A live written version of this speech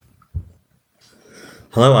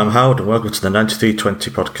Hello, I'm Howard and welcome to the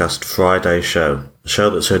 9320 podcast Friday show. A show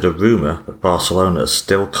that's heard a rumour that Barcelona are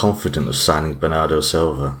still confident of signing Bernardo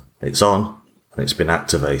Silva. It's on and it's been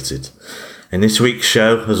activated. In this week's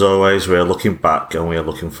show, as always, we are looking back and we are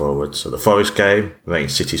looking forward. So the Forest game, rating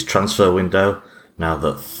City's transfer window, now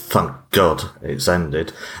that, thank God, it's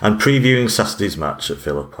ended, and previewing Saturday's match at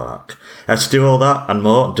Villa Park. To do all that and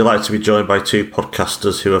more, I'm delighted to be joined by two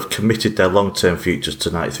podcasters who have committed their long-term futures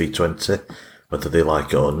to 9320. Whether they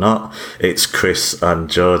like it or not. It's Chris and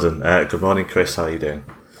Jordan. Good morning, Chris. How are you doing?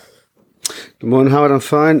 Good morning, Howard. I'm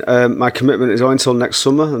fine. My commitment is on until next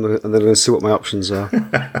summer, and then I'm going to see what my options are.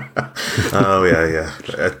 Oh,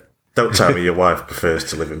 yeah. Don't tell me your wife prefers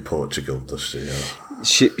to live in Portugal, does she?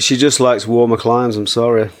 She just likes warmer climes, I'm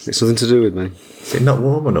sorry. It's nothing to do with me. Is it not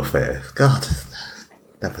warm enough here? God,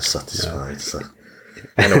 never satisfied. So.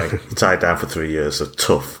 Anyway, you're tied down for 3 years, so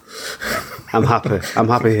tough. I'm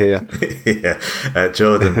happy here. Yeah.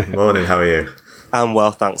 Jordan, morning, how are you? I'm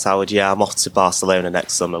well, thanks, Howard. Yeah, I'm off to Barcelona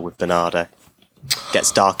next summer with Bernardo.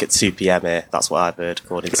 Gets dark at 2 p.m. here. That's what I've heard,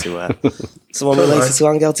 according to someone related to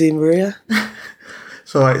Angel Di Maria.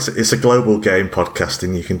 So it's a global game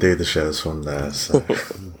podcasting. You can do the shows from there. So,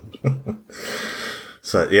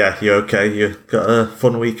 so yeah, you okay? You got a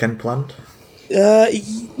fun weekend planned?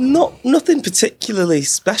 Nothing particularly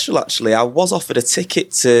special, actually. I was offered a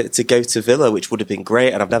ticket to go to Villa, which would have been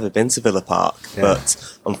great, and I've never been to Villa Park. Yeah.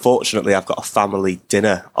 But unfortunately, I've got a family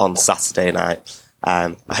dinner on Saturday night.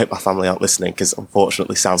 I hope my family aren't listening, because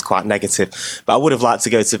unfortunately sounds quite negative. But I would have liked to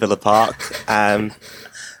go to Villa Park. And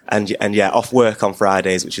yeah, off work on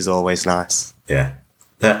Fridays, which is always nice. Yeah.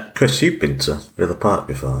 Chris, you've been to Villa Park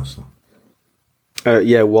before, so.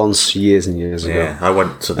 Yeah, once, years and years ago. Yeah, I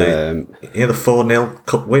went to the 4-0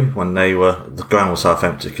 cup win when the ground was half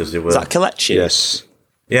empty because they were... Was that Kelechi? Yes.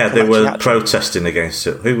 Yeah, they were protesting against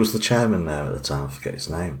it. Who was the chairman there at the time? I forget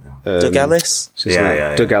his name now. Doug Ellis?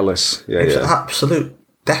 Yeah. Doug Ellis. Yeah, it was an absolute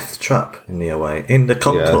death trap in the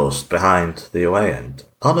concourse behind the away end.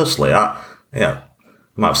 Honestly, I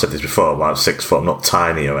might have said this before, I'm about 6 foot, I'm not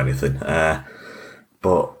tiny or anything,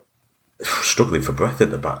 but... struggling for breath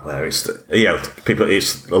in the back there. It's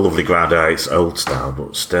it's a lovely ground area. It's old style,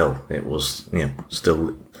 but still, it was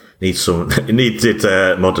still needs it needed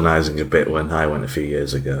modernising a bit when I went a few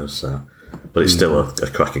years ago. So, but it's still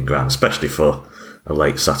a cracking ground, especially for a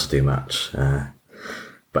late Saturday match.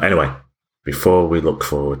 But anyway, before we look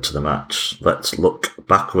forward to the match, let's look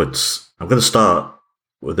backwards. I'm going to start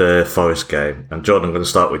with the Forest game, and Jordan, I'm going to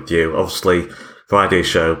start with you. Obviously, Friday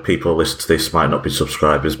show, people listen to this might not be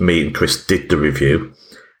subscribers. Me and Chris did the review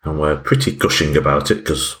and we're pretty gushing about it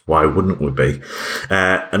because why wouldn't we be?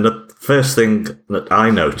 And the first thing that I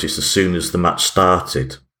noticed as soon as the match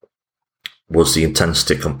started was the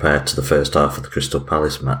intensity compared to the first half of the Crystal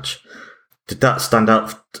Palace match. Did that stand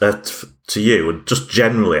out to you? And just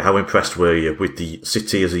generally, how impressed were you with the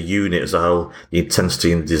City as a unit as a whole, the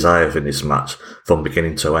intensity and desire in this match from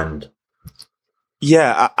beginning to end?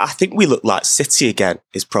 Yeah, I think we look like City again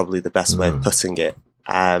is probably the best way of putting it.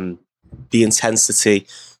 The intensity,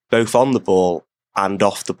 both on the ball and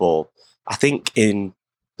off the ball. I think in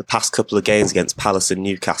the past couple of games against Palace and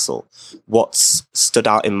Newcastle, what's stood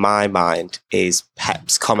out in my mind is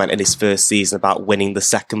Pep's comment in his first season about winning the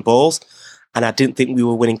second balls. And I didn't think we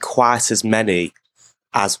were winning quite as many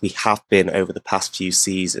as we have been over the past few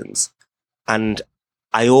seasons. And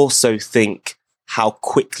I also think how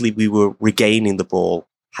quickly we were regaining the ball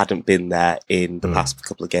hadn't been there in the past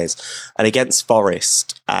couple of games. And against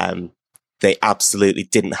Forest, they absolutely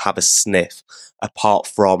didn't have a sniff apart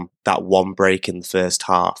from that one break in the first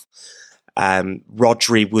half.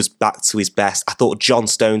 Rodri was back to his best. I thought John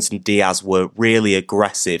Stones and Diaz were really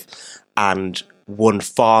aggressive and won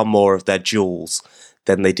far more of their duels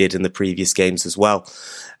than they did in the previous games as well.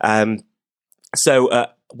 So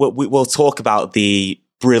we'll talk about the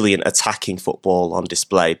brilliant attacking football on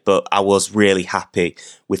display, but I was really happy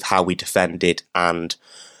with how we defended, and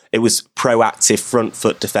it was proactive front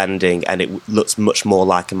foot defending, and it looks much more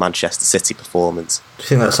like a Manchester City performance. Do you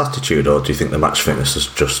think that's attitude, or do you think the match fitness has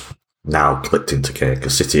just now clicked into gear?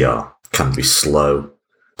 Because City can be slow,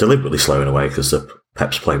 deliberately slow in a way, because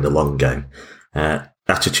Pep's playing the long game.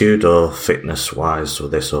 Attitude or fitness wise, or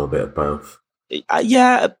this or a bit of both?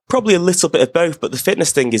 Yeah, probably a little bit of both, but the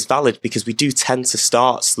fitness thing is valid because we do tend to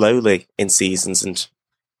start slowly in seasons, and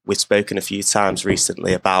we've spoken a few times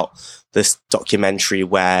recently about this documentary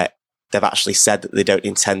where they've actually said that they don't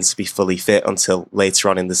intend to be fully fit until later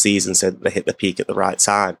on in the season, so that they hit the peak at the right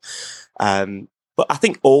time. But I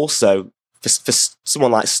think also for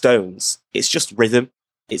someone like Stones, it's just rhythm.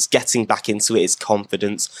 it's getting back into it, it's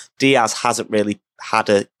confidence. Diaz hasn't really had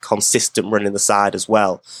a consistent run in the side as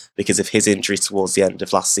well because of his injury towards the end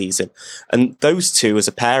of last season. And those two as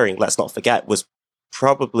a pairing, let's not forget, was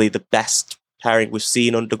probably the best pairing we've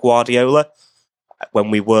seen under Guardiola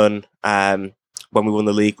when we won the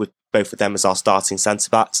league with both of them as our starting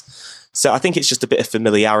centre-backs. So I think it's just a bit of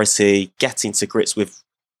familiarity, getting to grips with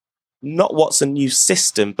not what's a new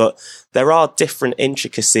system, but there are different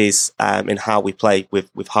intricacies in how we play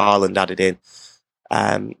with Haaland added in.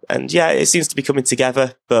 And yeah, it seems to be coming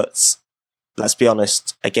together, but let's be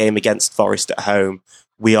honest, a game against Forest at home,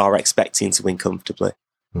 we are expecting to win comfortably.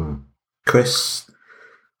 Chris,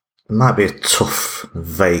 it might be a tough,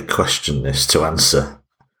 vague question this to answer,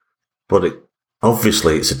 but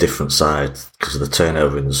obviously it's a different side because of the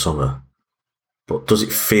turnover in the summer. But does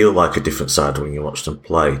it feel like a different side when you watch them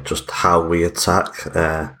play? Just how we attack?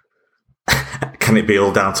 Can it be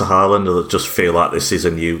all down to Haaland, or just feel like this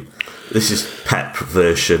is Pep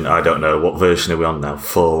version? I don't know, what version are we on now?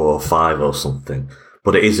 4 or 5 or something.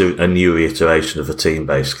 But it is a new iteration of the team,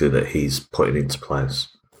 basically, that he's putting into place.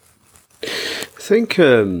 I think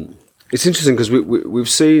it's interesting because we've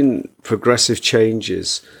seen progressive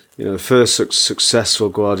changes. You know, the first successful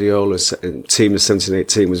Guardiola team of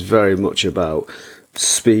 17-18 was very much about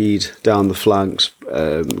speed down the flanks,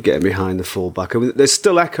 getting behind the fullback. I mean, there's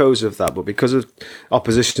still echoes of that, but because of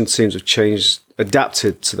opposition teams have changed,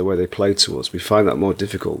 adapted to the way they play to us, we find that more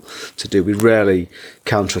difficult to do. We rarely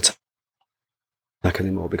counter-attack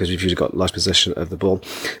anymore because we've usually got large possession of the ball.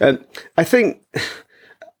 I think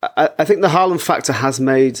the Haaland factor has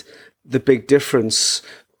made the big difference,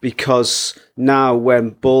 because now when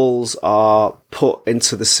balls are put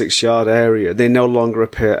into the 6-yard area, they no longer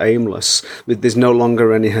appear aimless. There's no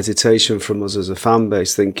longer any hesitation from us as a fan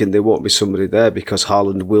base thinking there won't be somebody there, because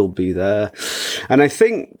Haaland will be there. And I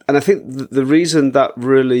think the reason that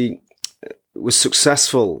really was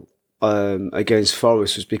successful against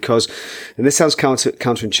Forest was because, and this sounds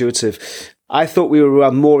counterintuitive, I thought we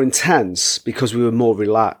were more intense because we were more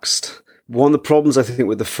relaxed. One of the problems, I think,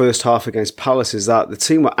 with the first half against Palace is that the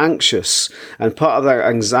team were anxious, and part of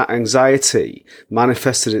that anxiety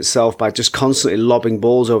manifested itself by just constantly lobbing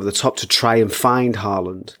balls over the top to try and find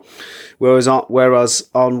Haaland. Whereas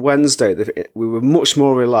on Wednesday, we were much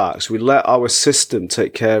more relaxed. We let our system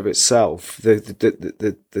take care of itself.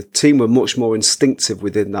 The team were much more instinctive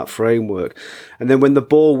within that framework. And then when the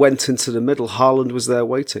ball went into the middle, Haaland was there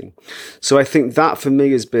waiting. So I think that for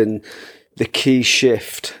me has been the key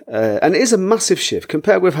shift. And it is a massive shift.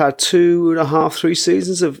 Compared with had 2.5, 3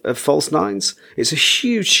 seasons of false nines, it's a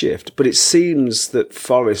huge shift. But it seems that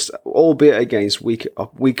Forest, albeit against weak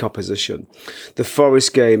opposition, the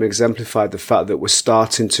Forest game exemplified the fact that we're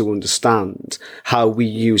starting to understand how we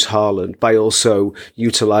use Haaland by also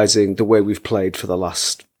utilising the way we've played for the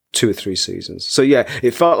last 2 or 3 seasons. So yeah,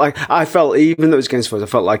 even though it was against Forest, I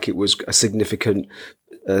felt like it was a significant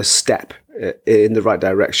step in the right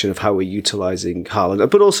direction of how we're utilising Haaland,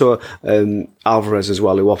 but also Alvarez as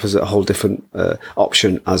well, who offers a whole different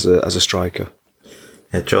option as a striker.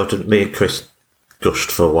 Yeah, Jordan, me and Chris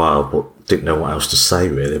gushed for a while, but didn't know what else to say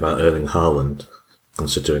really about Erling Haaland,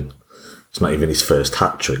 considering it's not even his first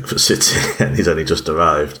hat-trick for City and he's only just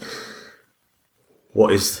arrived.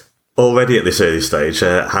 What is already at this early stage?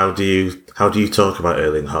 How do you talk about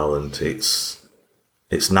Erling Haaland?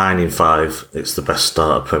 It's 9 in 5. It's the best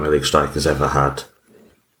start a Premier League striker's ever had.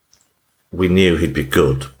 We knew he'd be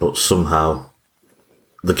good, but somehow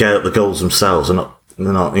the goals themselves are not,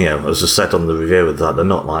 you know, as I said on the review of that, they're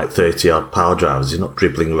not like 30-yard power drivers. He's not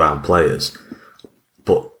dribbling around players.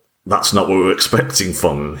 But that's not what we were expecting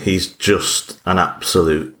from him. He's just an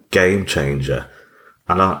absolute game changer.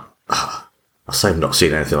 And I say I've not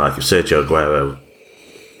seen anything like him. Sergio Aguero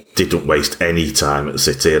didn't waste any time at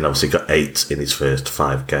City and obviously got 8 in his first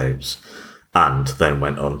 5 games and then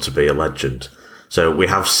went on to be a legend. So we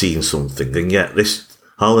have seen something, and yet this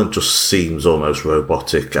Haaland just seems almost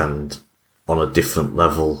robotic and on a different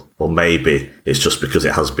level. Or maybe it's just because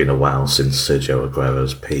it has been a while since Sergio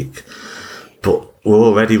Aguero's peak. But we're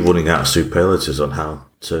already running out of superlatives on how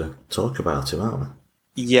to talk about him, aren't we?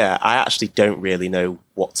 Yeah, I actually don't really know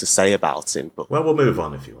what to say about him. But well, we'll move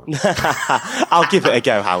on if you want. I'll give it a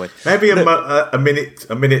go, Howard. Maybe a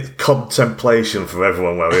minute contemplation for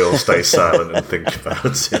everyone where we all stay silent and think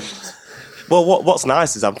about it. Well, what's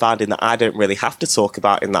nice is I'm finding that I don't really have to talk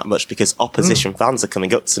about him that much because opposition fans are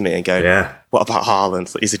coming up to me and going, "Yeah, what about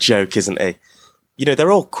Haaland? He's a joke, isn't he?" You know,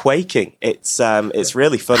 they're all quaking. It's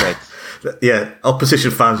really funny. Yeah,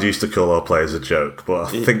 opposition fans used to call our players a joke,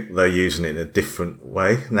 but I think they're using it in a different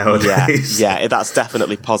way nowadays. Yeah, that's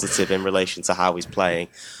definitely positive in relation to how he's playing.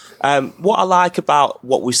 What I like about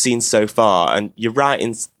what we've seen so far, and you're right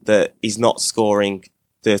in that he's not scoring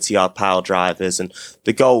 30-yard power drivers, and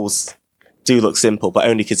the goals do look simple, but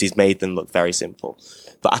only because he's made them look very simple.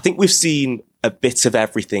 But I think we've seen a bit of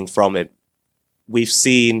everything from him. We've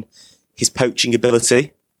seen his poaching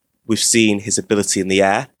ability. We've seen his ability in the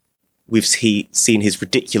air. We've seen his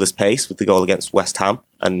ridiculous pace with the goal against West Ham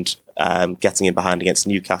and getting in behind against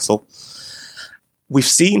Newcastle. We've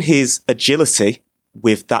seen his agility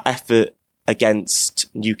with that effort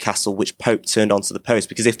against Newcastle, which Pope turned onto the post.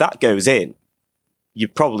 Because if that goes in, you're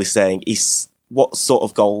probably saying, what sort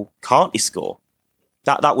of goal can't he score?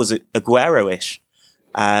 That was Aguero-ish.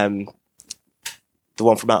 The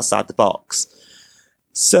one from outside the box.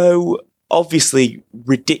 So, obviously,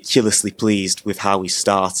 ridiculously pleased with how he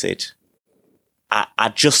started. I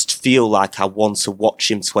just feel like I want to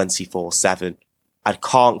watch him 24/7. I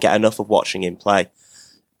can't get enough of watching him play.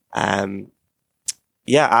 I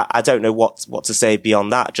don't know what to say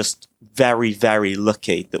beyond that. Just very, very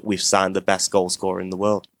lucky that we've signed the best goal scorer in the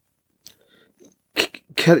world.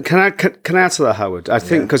 Can I add to that, Howard? I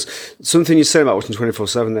think because something you say about watching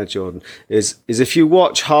 24/7 there, Jordan, is if you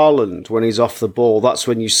watch Haaland when he's off the ball, that's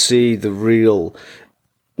when you see the real.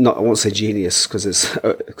 I won't say genius because it's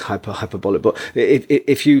hyperbolic, but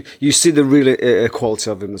if you see the real quality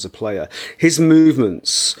of him as a player, his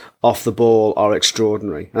movements off the ball are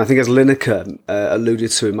extraordinary. And I think, as Lineker alluded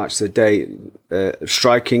to in Match of the Day,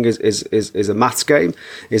 striking is a maths game.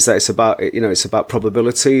 Is that it's about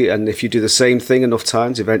probability, and if you do the same thing enough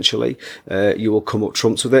times, eventually you will come up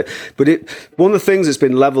trumps with it. But one of the things that's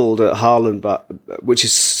been levelled at Haaland, which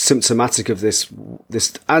is symptomatic of this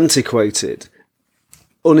antiquated,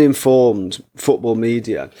 uninformed football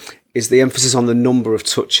media, is the emphasis on the number of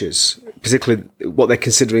touches, particularly what they're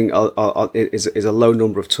considering is a low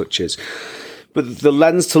number of touches. But the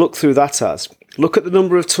lens to look through that as, look at the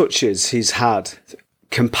number of touches he's had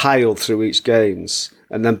compiled through each games,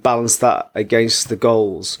 and then balance that against the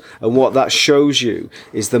goals. And what that shows you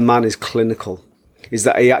is the man is clinical. Is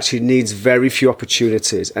that he actually needs very few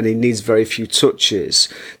opportunities and he needs very few touches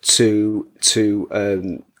to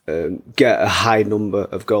get a high number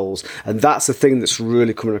of goals. And that's the thing that's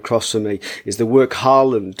really coming across for me, is the work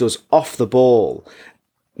Haaland does off the ball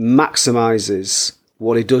maximises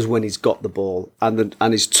what he does when he's got the ball, and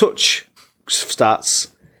his touch stats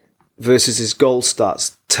versus his goal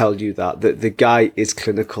stats tell you that the guy is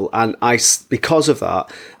clinical. And because of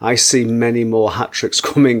that, I see many more hat-tricks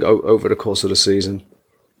coming over the course of the season.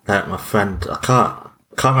 My friend, I can't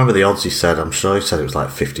remember the odds he said. I'm sure he said it was like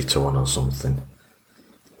 50-1 or something.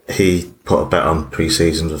 He put a bet on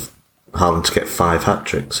pre-season of Haaland to get 5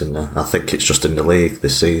 hat-tricks in there. I think it's just in the league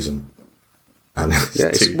this season. And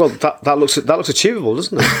that looks achievable,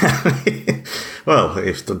 doesn't it? Well,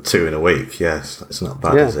 he's done 2 in a week. Yes, it's not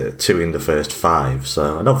bad, is it? 2 in the first 5.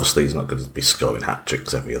 So, and obviously he's not going to be scoring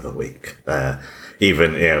hat-tricks every other week.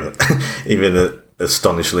 Even how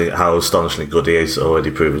astonishingly good he is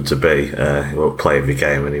already proven to be. He won't play every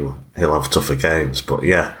game, and he'll have tougher games. But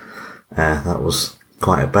that was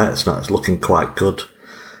quite a bet. It's looking quite good.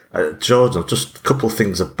 Jordan, just a couple of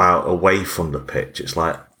things about away from the pitch. It's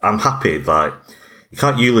like, I'm happy, like, you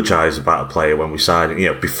can't eulogise about a player when we sign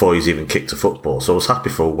him, before he's even kicked a football. So I was happy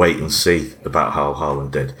for a wait and see about how Haaland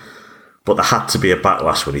did. But there had to be a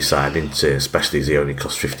backlash when he signed into, especially as he only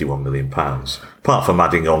cost £51 million. Apart from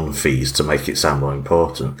adding on fees to make it sound more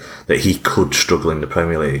important, that he could struggle in the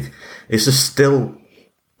Premier League. Is there still,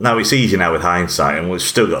 now it's easy now with hindsight, and we've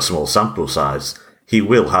still got a small sample size. He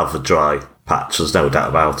will have a dry patch, there's no doubt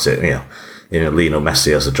about it. Lionel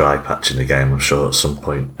Messi has a dry patch in the game, I'm sure, at some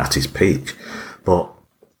point at his peak. But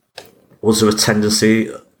was there a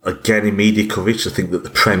tendency, again, in media coverage, to think that the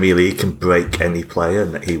Premier League can break any player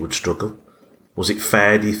and that he would struggle? Was it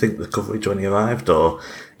fair, do you think, the coverage when he arrived? Or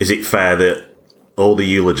is it fair that all the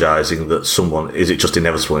eulogising that is it just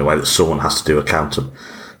inevitable in a way that someone has to do a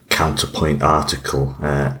counterpoint article,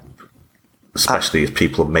 especially if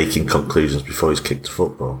people are making conclusions before he's kicked a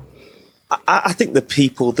football? I think the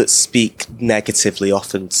people that speak negatively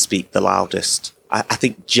often speak the loudest. I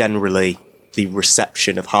think generally the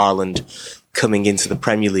reception of Haaland coming into the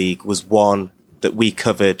Premier League was one that we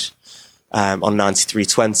covered on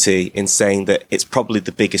 9320 in saying that it's probably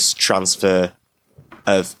the biggest transfer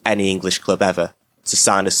of any English club ever. To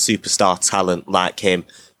sign a superstar talent like him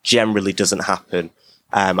generally doesn't happen.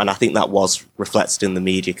 And I think that was reflected in the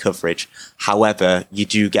media coverage. However, you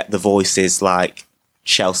do get the voices like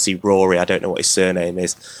Chelsea Rory, I don't know what his surname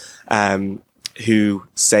is, who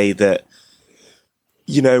say that,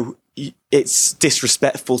 it's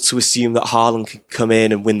disrespectful to assume that Haaland could come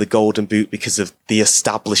in and win the Golden Boot because of the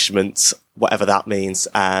establishment, whatever that means,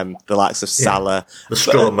 the likes of Salah. The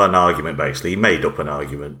straw man argument, basically. He made up an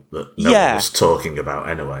argument that no one was talking about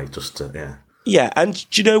anyway, just to, Yeah, and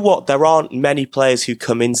do you know what? There aren't many players who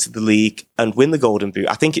come into the league and win the Golden Boot.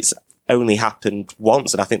 I think it's only happened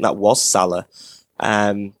once, and I think that was Salah.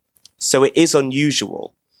 So it is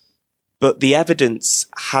unusual. But the evidence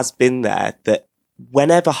has been there that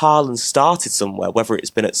whenever Haaland started somewhere, whether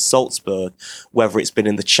it's been at Salzburg, whether it's been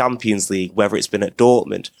in the Champions League, whether it's been at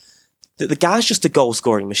Dortmund, that the guy's just a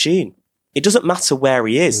goal-scoring machine. It doesn't matter where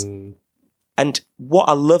he is. And what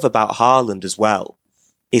I love about Haaland as well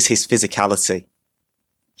is his physicality.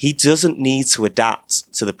 He doesn't need to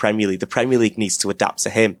adapt to the Premier League. The Premier League needs to adapt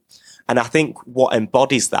to him. And I think what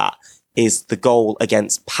embodies that is the goal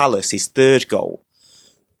against Palace, his third goal.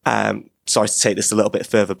 Sorry to take this a little bit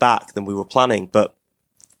further back than we were planning, but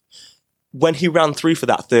when he ran through for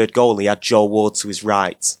that third goal, he had Joel Ward to his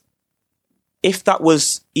right. If that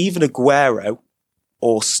was even Aguero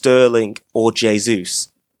or Sterling or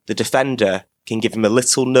Jesus, the defender can give him a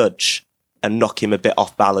little nudge and knock him a bit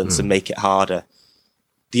off balance and make it harder.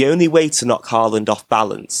 The only way to knock Haaland off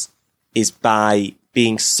balance is by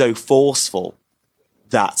being so forceful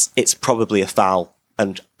that it's probably a foul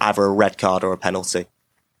and either a red card or a penalty.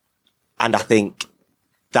 And I think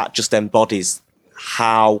that just embodies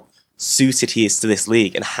how suited he is to this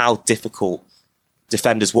league and how difficult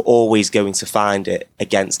defenders were always going to find it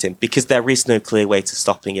against him because there is no clear way to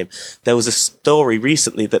stopping him. There was a story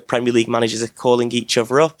recently that Premier League managers are calling each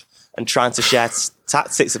other up and trying to share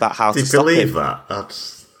tactics about how to stop him. Do you believe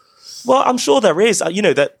that? Well, I'm sure there is. I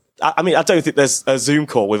don't think there's a Zoom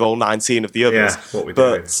call with all 19 of the others. Yeah, what we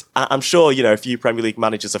but I'm sure, a few Premier League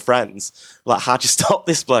managers are friends. Like, how do you stop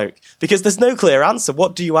this bloke? Because there's no clear answer.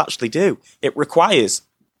 What do you actually do? It requires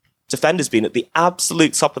defenders being at the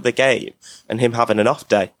absolute top of the game and him having an off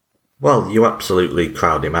day. Well, you absolutely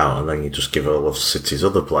crowd him out and then you just give all of City's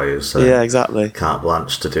other players exactly. carte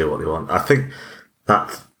blanche to do what they want. I think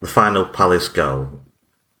that the final Palace goal,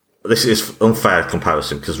 this is unfair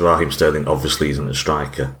comparison because Raheem Sterling obviously isn't a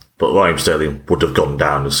striker, but Raheem Sterling would have gone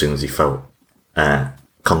down as soon as he felt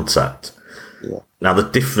contact. Yeah. Now, the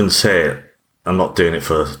difference here, I'm not doing it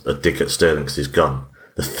for a dig at Sterling because he's gone.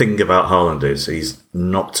 The thing about Haaland is he's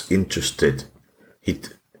not interested. He's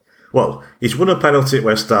won a penalty at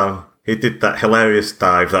West Ham. He did that hilarious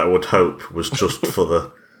dive that I would hope was just for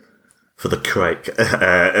the crake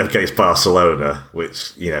against Barcelona,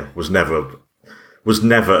 which was never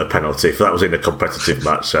a penalty. If that was in a competitive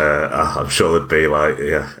match, I'm sure there'd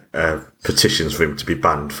be petitions for him to be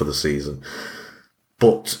banned for the season.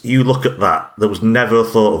 But you look at that, there was never a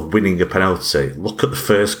thought of winning a penalty. Look at the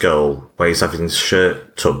first goal where he's having his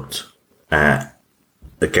shirt tugged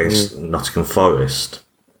against Nottingham Forest.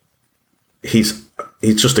 He's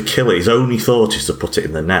just a killer. His only thought is to put it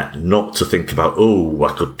in the net, not to think about,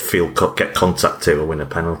 I could get contact here and win a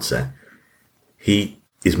penalty. He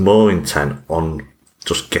is more intent on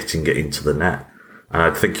just getting it into the net. And I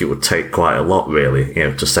think it would take quite a lot, really,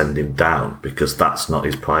 to send him down because that's not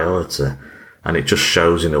his priority. And it just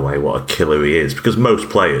shows in a way what a killer he is. Because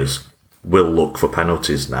most players will look for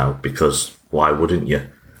penalties now because why wouldn't you?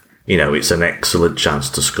 It's an excellent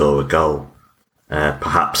chance to score a goal.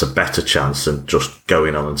 Perhaps a better chance than just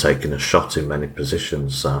going on and taking a shot in many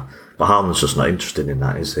positions. But Haaland's just not interested in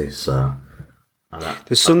that, is he? So,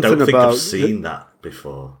 there's something I don't think about I've seen that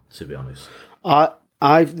before, to be honest.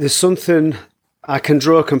 There's something. I can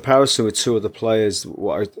draw a comparison with two other players.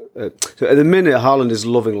 So at the minute, Haaland is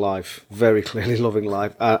loving life, very clearly loving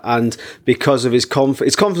life, and because of his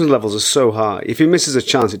confidence levels are so high. If he misses a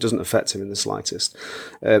chance, it doesn't affect him in the slightest.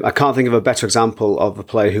 I can't think of a better example of a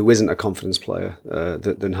player who isn't a confidence player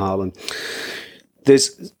than Haaland.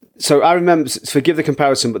 So I remember, forgive the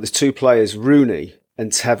comparison, but there's two players, Rooney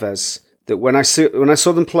and Tevez, that when I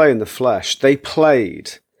saw them play in the flesh, they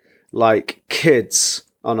played like kids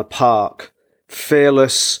on a park.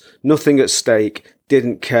 Fearless, nothing at stake,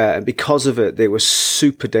 didn't care. And because of it, they were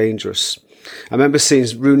super dangerous. I remember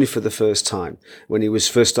seeing Rooney for the first time when he was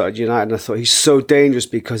first started United, and I thought he's so dangerous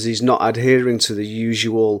because he's not adhering to the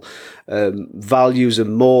usual values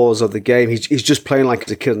and mores of the game. He's just playing like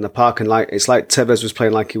a kid in the park, and it's like Tevez was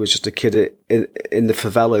playing like he was just a kid in the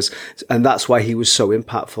favelas, and that's why he was so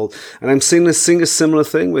impactful. And I'm seeing a similar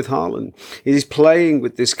thing with Haaland. He's playing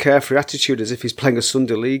with this carefree attitude as if he's playing a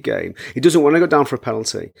Sunday League game. He doesn't want to go down for a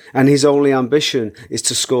penalty, and his only ambition is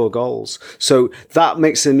to score goals. So that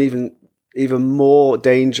makes him even even more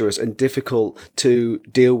dangerous and difficult to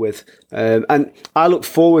deal with. And I look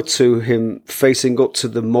forward to him facing up to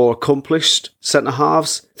the more accomplished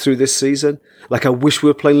centre-halves through this season. Like, I wish we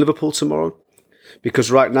were playing Liverpool tomorrow, because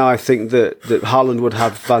right now I think that Haaland would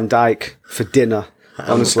have Van Dijk for dinner,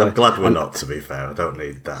 honestly. I'm glad we're not, to be fair. I don't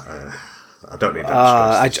need that. I don't need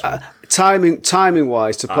that stress. Timing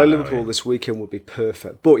wise, to play Liverpool this weekend would be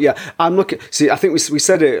perfect. But yeah, I'm looking. See, I think we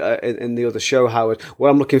said it in the other show, Howard. What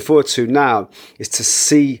I'm looking forward to now is to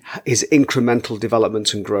see his incremental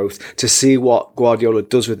development and growth, to see what Guardiola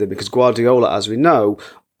does with him, because Guardiola, as we know,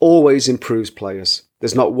 always improves players.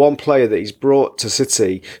 There's not one player that he's brought to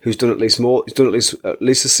City who's done at least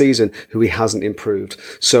a season who he hasn't improved.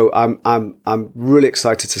 So I'm really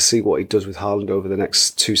excited to see what he does with Haaland over the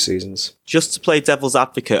next 2 seasons. Just to play devil's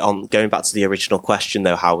advocate on going back to the original question,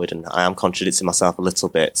 though, Howard, and I am contradicting myself a little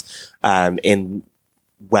bit in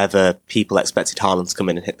whether people expected Haaland to come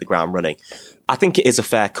in and hit the ground running. I think it is a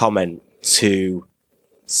fair comment to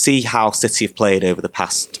see how City have played over the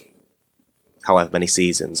past however many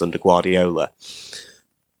seasons under Guardiola,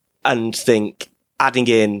 and think adding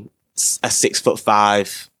in a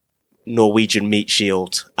 6'5" Norwegian meat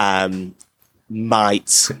shield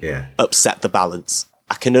might upset the balance.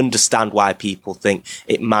 I can understand why people think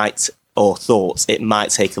it might, or thought it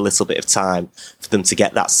might take a little bit of time for them to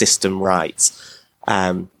get that system right.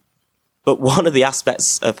 But one of the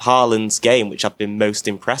aspects of Haaland's game, which I've been most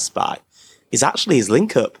impressed by, is actually his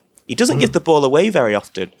link-up. He doesn't give the ball away very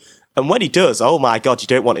often. And when he does, oh my God, you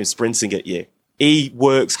don't want him sprinting at you. He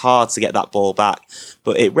works hard to get that ball back,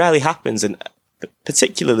 but it rarely happens. And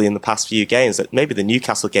particularly in the past few games, maybe the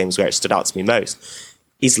Newcastle games where it stood out to me most,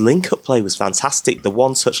 his link-up play was fantastic. The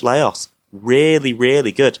one-touch layoffs, really,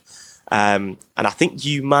 really good. And I think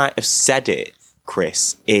you might have said it,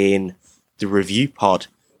 Chris, in the review pod,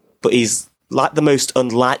 but he's like the most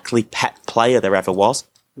unlikely pet player there ever was.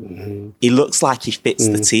 Mm-hmm. He looks like he fits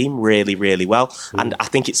the team really, really well. And I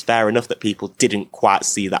think it's fair enough that people didn't quite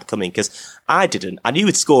see that coming, because I didn't. I knew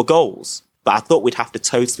he'd score goals, but I thought we'd have to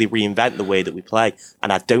totally reinvent the way that we play.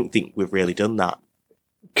 And I don't think we've really done that.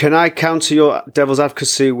 Can I counter your devil's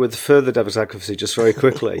advocacy with further devil's advocacy just very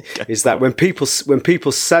quickly? Is that when people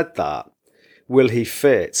said that, will he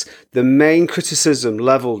fit? The main criticism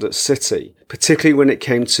levelled at City, particularly when it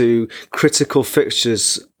came to critical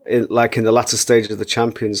fixtures in the latter stage of the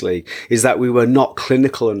Champions League, is that we were not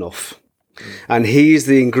clinical enough. And he's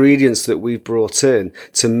the ingredients that we've brought in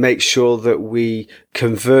to make sure that we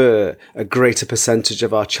convert a greater percentage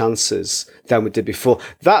of our chances than we did before.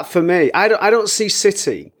 That, for me, I don't see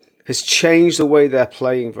City has changed the way they're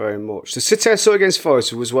playing very much. The City I saw against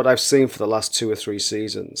Forest was what I've seen for the last 2 or 3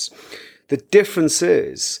 seasons. The difference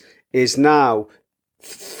is now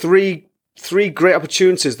three great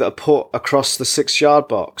opportunities that are put across the 6-yard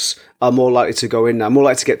box are more likely to go in now, more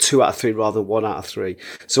likely to get 2 out of 3 rather than 1 out of 3.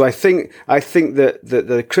 So I think that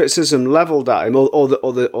the criticism levelled at him, or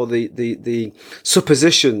the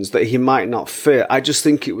suppositions that he might not fit, I just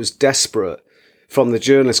think it was desperate from the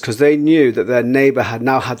journalists, because they knew that their neighbour had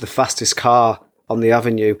now had the fastest car on the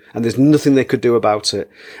avenue, and there's nothing they could do about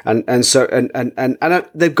it. And so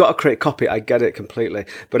they've got to create copy. I get it completely,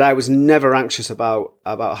 but I was never anxious about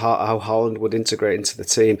how Haaland would integrate into the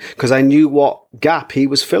team, because I knew what gap he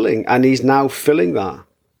was filling, and he's now filling that.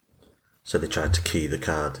 So they tried to key the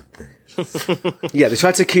car, did they? Yeah, they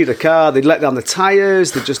tried to key the car. They let down the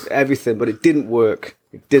tyres. They just everything, but it didn't work.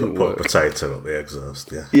 It didn't work. Put a potato up the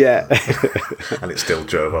exhaust, yeah. Yeah. And it still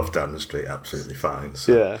drove off down the street absolutely fine.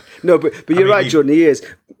 So. Yeah. No, but you're right, John. He is.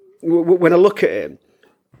 When I look at him,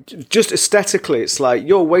 just aesthetically, it's like,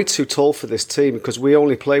 you're way too tall for this team, because we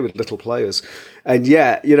only play with little players, and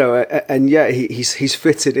yet he's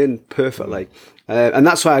fitted in perfectly. And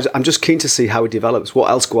that's why I'm just keen to see how he develops, what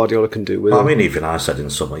else Guardiola can do with him. I mean, even I said in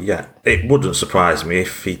summer, it wouldn't surprise me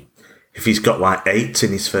if he's got like 8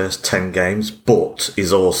 in his first 10 games, but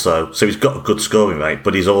he's got a good scoring rate,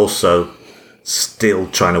 but he's also still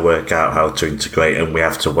trying to work out how to integrate, and we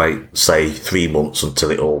have to wait, say, 3 months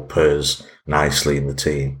until it all purrs nicely in the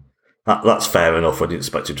team. That's fair enough. I didn't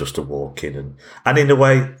expect him just to walk in, and in a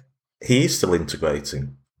way, he is still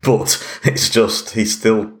integrating, but it's just he's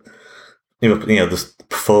still,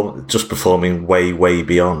 performing way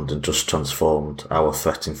beyond, and just transformed our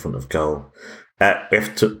threat in front of goal.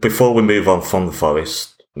 Before we move on from the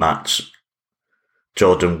Forest match,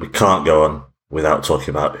 Jordan, we can't go on without talking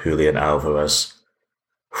about Julian Alvarez.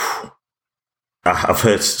 I've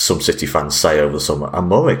heard some City fans say over the summer, I'm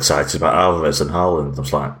more excited about Alvarez than Haaland. I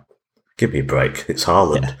was like, give me a break. It's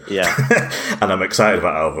Haaland. Yeah. And I'm excited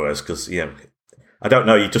about Alvarez because, I don't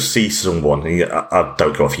know. You just see someone. And I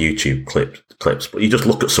don't go off YouTube clips, but you just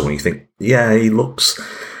look at someone. And you think, yeah, he looks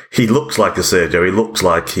like a Sergio. He looks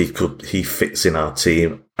like he fits in our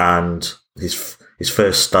team. And his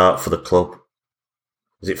first start for the club.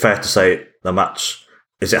 Is it fair to say the match?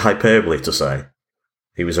 Is it hyperbole to say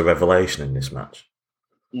he was a revelation in this match?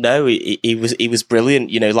 No, he was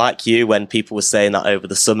brilliant. You know, like you, when people were saying that over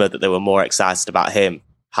the summer that they were more excited about him,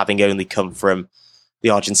 having only come from the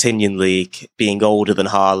Argentinian league, being older than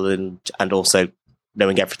Haaland, and also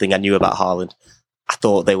knowing everything I knew about Haaland, I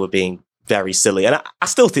thought they were being very silly. And I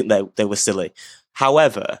still think they were silly.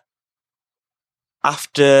 However,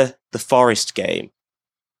 after the Forest game,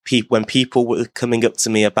 when people were coming up to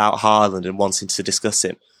me about Haaland and wanting to discuss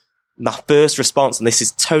him, my first response, and this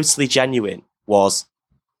is totally genuine, was,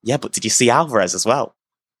 yeah, but did you see Alvarez as well?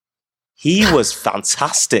 He was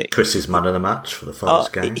fantastic. Chris's man of the match for the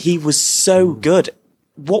Forest game. He was so good.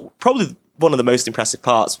 What probably one of the most impressive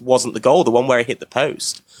parts wasn't the goal, the one where he hit the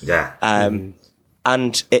post. Yeah.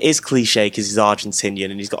 And it is cliche because he's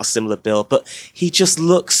Argentinian and he's got a similar build, but he just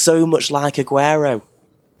looks so much like Aguero.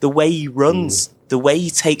 The way he runs, the way he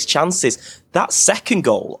takes chances. That second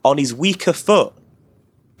goal on his weaker foot,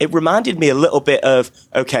 it reminded me a little bit of,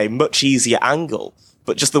 okay, much easier angle,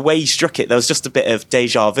 but just the way he struck it, there was just a bit of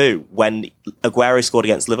deja vu when Aguero scored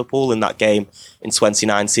against Liverpool in that game in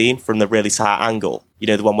 2019 from the really tight angle. You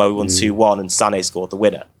know, the one where we won 2-1 and Sané scored the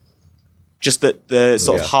winner. Just the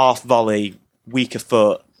sort of half volley, weaker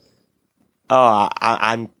foot. Oh,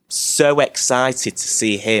 I'm so excited to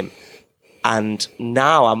see him. And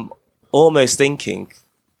now I'm almost thinking,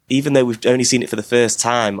 even though we've only seen it for the first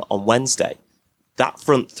time on Wednesday, that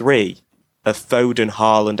front three of Foden,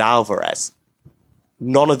 Haaland, Alvarez,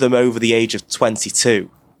 none of them over the age of 22,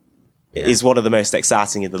 is one of the most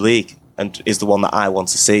exciting in the league and is the one that I want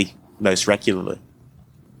to see most regularly.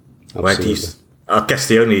 Where do you, I guess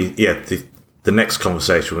the next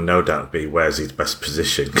conversation will no doubt be where's his best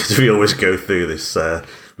position, because we always go through this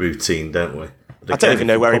routine, don't we? I don't even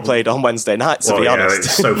know where he played on Wednesday night, to be honest.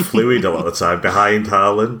 It's so fluid a lot of the time. Behind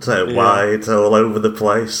Haaland, wide, all over the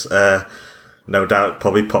place. No doubt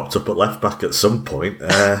probably popped up at left back at some point.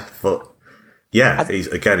 But yeah,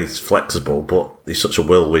 he's flexible, but he's such a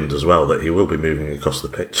whirlwind as well that he will be moving across the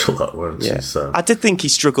pitch a lot, won't he? So. I did think he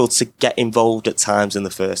struggled to get involved at times in the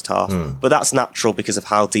first half, but that's natural because of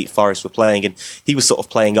how deep Forest were playing, and he was sort of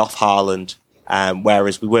playing off Haaland,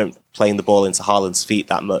 whereas we weren't playing the ball into Haaland's feet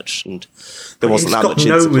that much, and there wasn't that much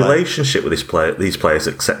interplay. He's got no relationship with these players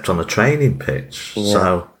except on the training pitch,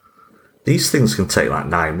 so these things can take like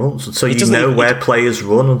 9 months until you know where players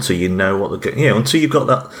run, until you know what they're going. Until you've got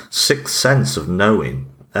that sixth sense of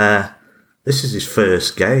knowing. This is his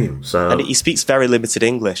first game, so and he speaks very limited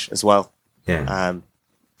English as well. Yeah.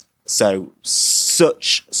 So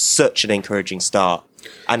such an encouraging start,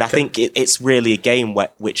 and I think it's really a game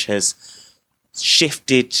which has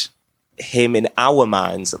shifted him in our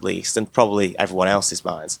minds, at least, and probably everyone else's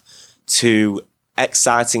minds, to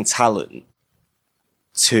exciting talent.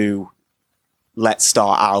 To let's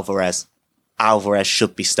start Alvarez. Alvarez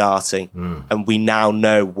should be starting. And we now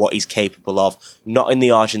know what he's capable of, not in the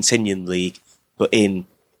Argentinian league, but in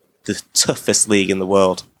the toughest league in the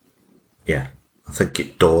world. Yeah, I think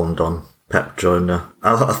it dawned on Pep Joyner.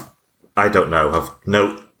 I don't know, I've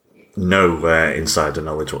no insider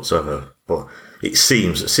knowledge whatsoever, but it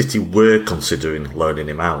seems that City were considering loaning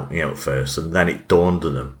him out, at first, and then it dawned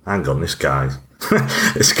on them, hang on, this guy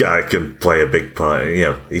can play a big part.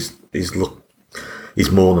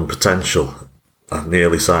 He's more than potential. And the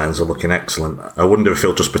early signs are looking excellent. I wonder if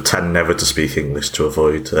he'll just pretend never to speak English to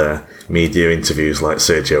avoid media interviews like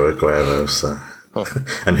Sergio Aguero. So.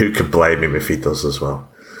 And who can blame him if he does as well?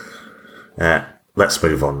 Let's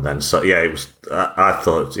move on then. So it was. I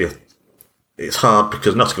thought it's hard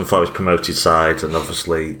because Nottingham Forest promoted side, and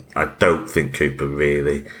obviously I don't think Cooper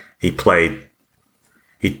really. He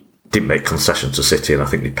didn't make concessions to City, and I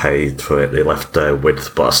think they paid for it. They left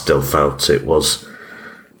width, but I still felt it was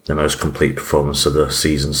the most complete performance of the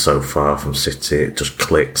season so far from City. It just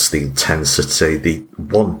clicks, the intensity, the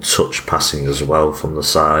one-touch passing as well from the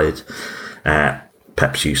side.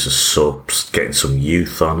 Pep's use of subs, getting some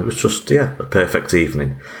youth on. It was just, a perfect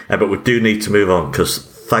evening. But we do need to move on because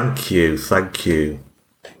thank you,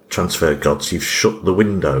 transfer gods. You've shut the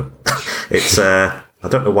window. It's, I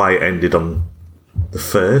don't know why it ended on the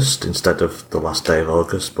 1st instead of the last day of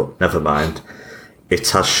August, but never mind. It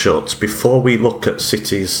has shut. Before we look at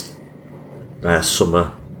City's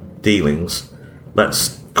summer dealings,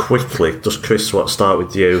 let's quickly, just Chris, start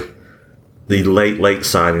with you. The late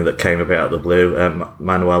signing that came a bit out of the blue,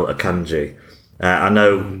 Manuel Akanji. I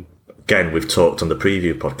know again, we've talked on the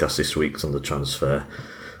preview podcast this week on the transfer,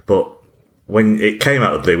 but when it came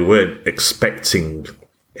out of the blue, we weren't expecting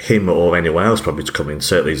him or anyone else probably to come in,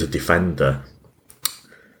 certainly as a defender.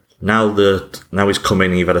 Now he's come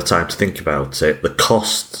in, you've had a time to think about it, the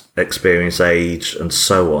cost, experience, age, and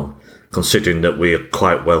so on, considering that we are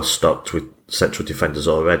quite well stocked with central defenders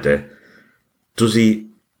already, does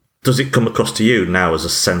it come across to you now as a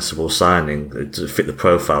sensible signing to fit the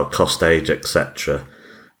profile, cost, age, etc.,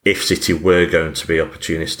 if City were going to be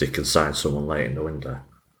opportunistic and sign someone late in the window?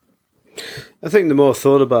 I think the more I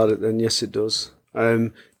thought about it, then yes, it does.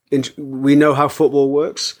 We know how football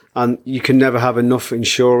works, and you can never have enough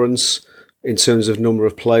insurance in terms of number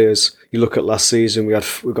of players. You look at last season,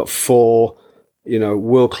 we've got 4,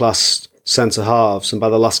 world-class centre halves, and by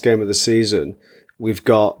the last game of the season, we've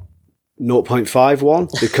got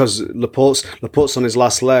 0.51 because Laporte's on his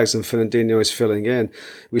last legs and Fernandinho is filling in.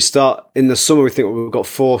 We start in the summer, we think we've got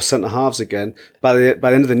 4 centre halves again. By the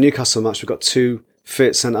end of the Newcastle match, we've got 2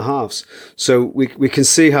 fit centre halves. So we can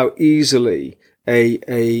see how easily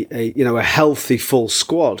a healthy full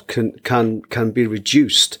squad can be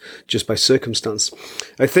reduced just by circumstance.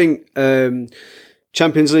 I think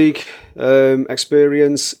Champions League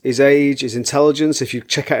experience, his age, his intelligence. If you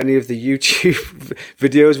check out any of the YouTube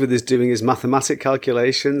videos with his doing his mathematic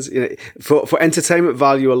calculations, for entertainment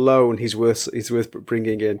value alone, he's worth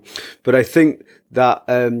bringing in. But I think that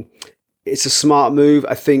it's a smart move.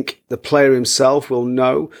 I think the player himself will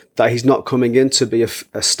know that he's not coming in to be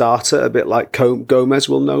a starter, a bit like Gomez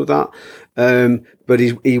will know that. But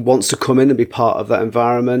he wants to come in and be part of that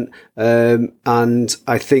environment. And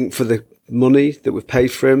I think for the money that we've paid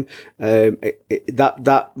for him,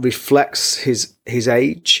 that reflects his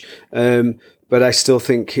age. But I still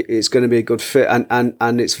think it's going to be a good fit.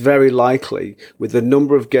 And it's very likely, with the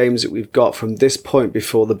number of games that we've got from this point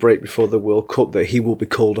before the break, before the World Cup, that he will be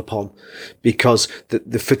called upon, because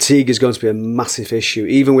the fatigue is going to be a massive issue.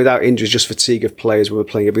 Even without injuries, just fatigue of players when we're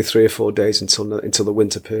playing every 3 or 4 days until the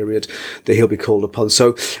winter period, that he'll be called upon.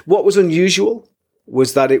 So what was unusual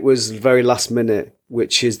was that it was very last minute,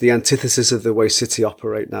 which is the antithesis of the way City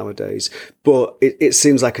operate nowadays. But it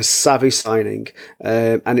seems like a savvy signing,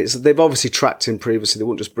 and they've obviously tracked him previously. They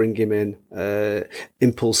won't just bring him in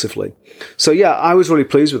impulsively. So yeah, I was really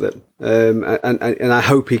pleased with it, and I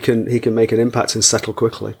hope he can make an impact and settle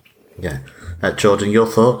quickly. Yeah, Jordan, your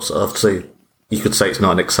thoughts? Obviously, you could say it's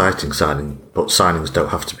not an exciting signing, but signings don't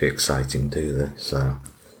have to be exciting, do they? So.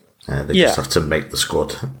 They just have to make the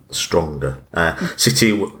squad stronger.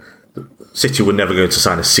 City were never going to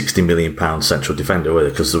sign a £60 million central defender, were they?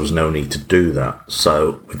 Because there was no need to do that.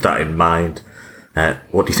 So, with that in mind,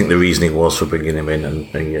 what do you think the reasoning was for bringing him in?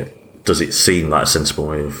 And does it seem like a sensible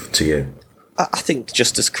move to you? I think,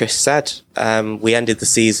 just as Chris said, we ended the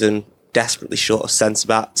season desperately short of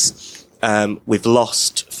centre-backs. We've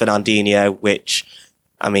lost Fernandinho, which...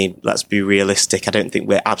 I mean, let's be realistic. I don't think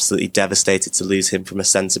we're absolutely devastated to lose him from a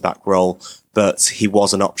centre-back role, but he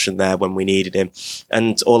was an option there when we needed him.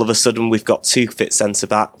 And all of a sudden, we've got 2 fit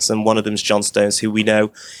centre-backs, and one of them's John Stones, who we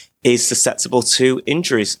know is susceptible to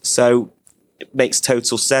injuries. So it makes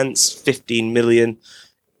total sense. 15 million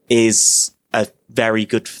is a very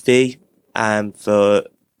good fee for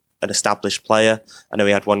an established player. I know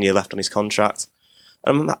he had 1 year left on his contract.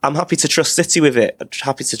 I'm happy to trust City with it. I'm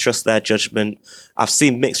happy to trust their judgment. I've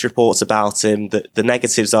seen mixed reports about him. The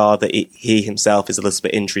negatives are that he himself is a little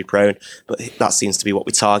bit injury prone, but that seems to be what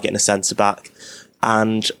we target in a centre back.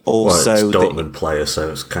 And also, it's a Dortmund player,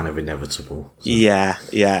 so it's kind of inevitable. So. Yeah.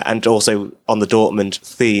 And also on the Dortmund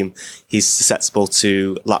theme, he's susceptible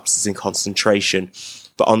to lapses in concentration.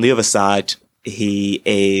 But on the other side, he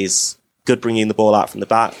is good bringing the ball out from the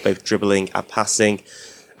back, both dribbling and passing.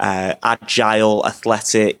 Agile,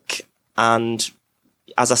 athletic, and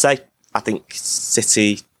as I say, I think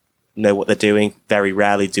City know what they're doing. Very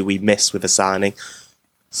rarely do we miss with a signing,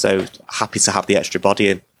 so happy to have the extra body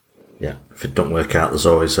in. Yeah, if it don't work out, there's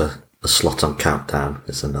always a slot on Countdown,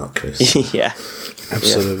 isn't there, Chris? Yeah,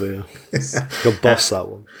 absolutely. Yeah. You'll boss that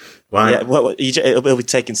one. Right. Yeah, well, he'll be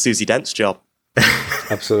taking Susie Dent's job.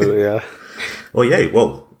 Absolutely, yeah.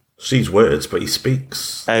 Well, she's words, but he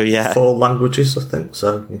speaks 4 languages, I think.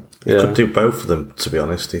 So he could do both of them. To be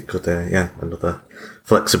honest, he could. Another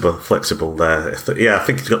flexible there. I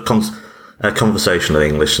think he's got conversational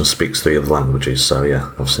English and speaks 3 other languages. So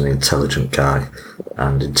yeah, obviously an intelligent guy,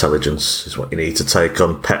 and intelligence is what you need to take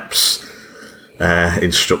on Pep's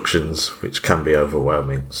instructions, which can be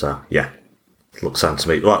overwhelming. So yeah, looks sound to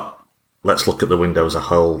me. Well, let's look at the window as a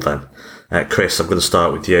whole then. Chris, I'm going to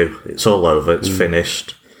start with you. It's all over. It's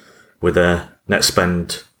finished. With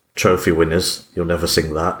Netspend trophy winners, you'll never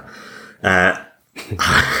sing that.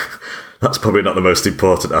 That's probably not the most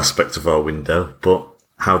important aspect of our window, but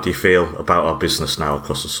how do you feel about our business now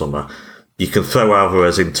across the summer? You can throw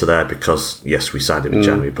Alvarez into there because, yes, we signed him in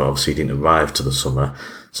January, but obviously he didn't arrive to the summer.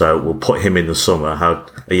 So we'll put him in the summer. How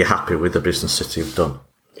are you happy with the business City have done?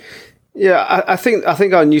 Yeah, I think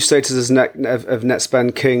our new status as net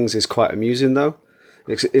spend kings is quite amusing, though.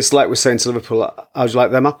 It's like we're saying to Liverpool, how'd you like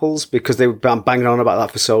them apples? Because they were banging on about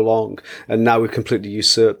that for so long, and now we've completely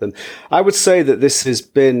usurped them. I would say that this has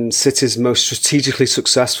been City's most strategically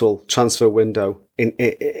successful transfer window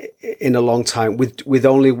in a long time, with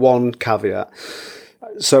only one caveat.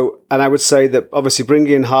 So, and I would say that obviously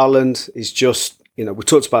bringing in Haaland is just, we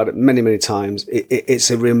talked about it many, many times. It's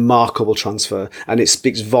a remarkable transfer, and it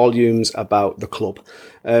speaks volumes about the club.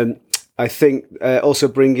 I think also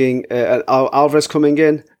bringing Alvarez coming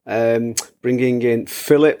in, bringing in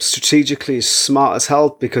Phillips strategically is smart as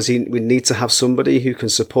hell, because we need to have somebody who can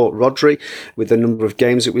support Rodri with the number of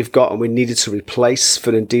games that we've got, and we needed to replace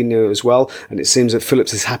Fernandinho as well. And it seems that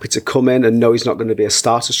Phillips is happy to come in and know he's not going to be a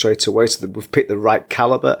starter straight away, so that we've picked the right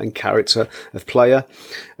calibre and character of player.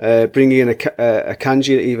 Bringing in a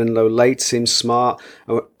Akanji, even though late, seems smart.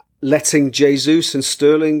 Letting Jesus and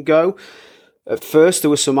Sterling go. At first, there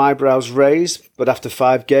were some eyebrows raised, but after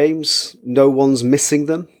 5 games, no one's missing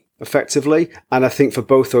them effectively. And I think for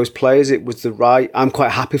both those players, it was I'm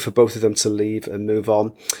quite happy for both of them to leave and move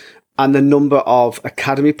on. And the number of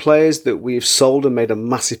academy players that we've sold and made a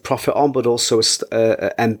massive profit on, but also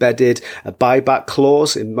embedded a buyback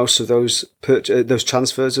clause in most of those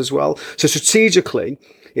transfers as well. So strategically,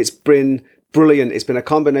 it's been brilliant. It's been a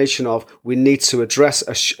combination of, we need to address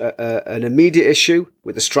an immediate issue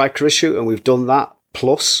with the striker issue, and we've done that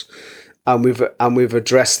plus, and we've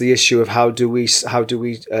addressed the issue of how do we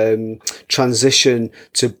transition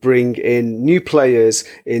to bring in new players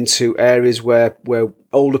into areas where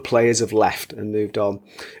older players have left and moved on.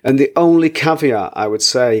 And the only caveat I would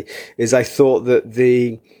say is, I thought that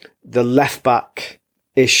the left back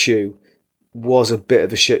issue was a bit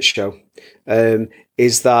of a shit show.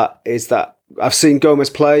 Is that I've seen Gomez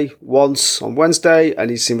play once on Wednesday, and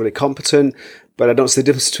he seemed really competent, but I don't see the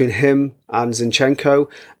difference between him and Zinchenko.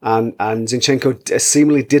 And Zinchenko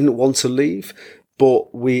seemingly didn't want to leave,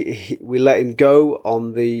 but we let him go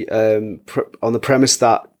on the premise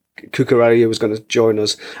that Cucurella was going to join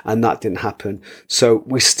us, and that didn't happen. So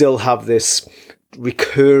we still have this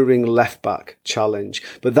recurring left back challenge,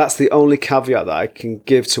 but that's the only caveat that I can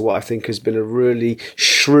give to what I think has been a really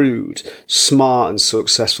shrewd, smart and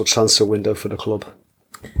successful transfer window for the club.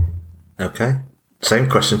 Okay, same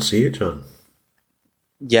questions to you, John.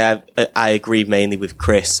 Yeah, I agree mainly with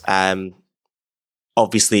Chris.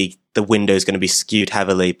 Obviously the window is going to be skewed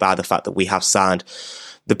heavily by the fact that we have signed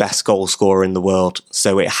the best goal scorer in the world,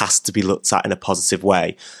 so it has to be looked at in a positive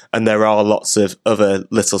way. And there are lots of other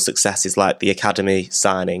little successes like the academy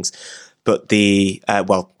signings, but the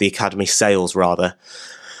academy sales rather.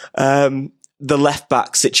 The left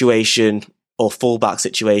back situation or full back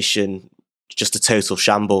situation, just a total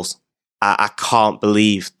shambles. I can't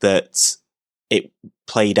believe that it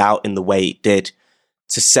played out in the way it did.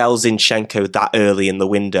 To sell Zinchenko that early in the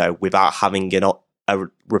window without having a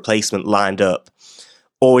replacement lined up,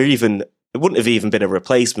 or even, it wouldn't have even been a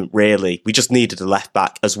replacement, really. We just needed a left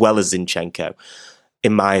back as well as Zinchenko,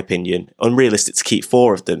 in my opinion. Unrealistic to keep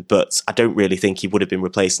 4 of them, but I don't really think he would have been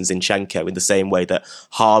replacing Zinchenko in the same way that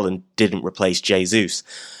Haaland didn't replace Jesus.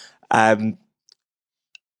 And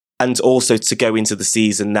also to go into the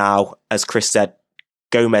season now, as Chris said,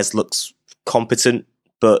 Gomez looks competent,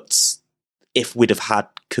 but if we'd have had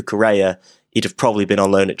Cucurella, he'd have probably been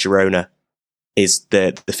on loan at Girona, is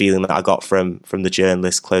the feeling that I got from the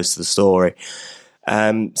journalist close to the story.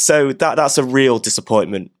 So that's a real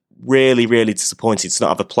disappointment. Really, really disappointed to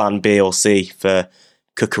not have a plan B or C for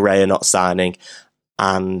Cucurella not signing,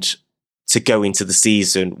 and to go into the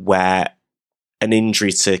season where an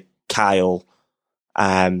injury to Kyle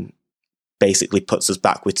basically puts us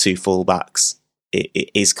back with 2 fullbacks. It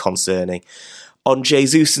is concerning. On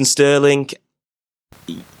Jesus and Sterling,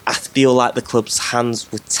 I feel like the club's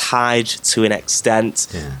hands were tied to an extent.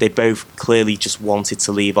 Yeah. They both clearly just wanted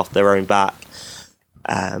to leave off their own back.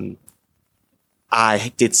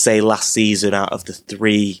 I did say last season, out of the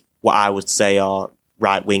 3, what I would say are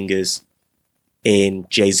right wingers in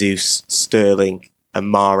Jesus, Sterling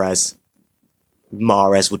and Mahrez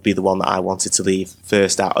would be the one that I wanted to leave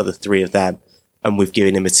first out of the 3 of them. And we've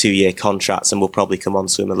given him a 2-year contract, and we'll probably come on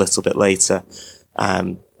to him a little bit later.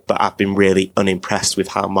 But I've been really unimpressed with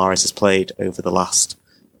how Mahrez has played over the last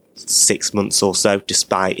 6 months or so,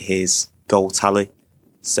 despite his goal tally.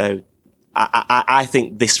 So I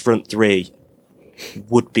think this front 3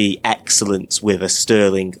 would be excellent with a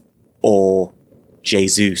Sterling or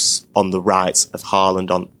Jesus on the right of Haaland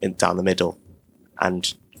down the middle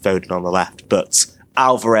and Foden on the left. But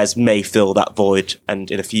Alvarez may fill that void, and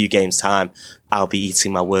in a few games' time, I'll be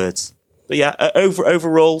eating my words. But yeah,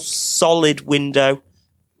 overall, solid window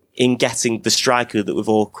in getting the striker that we've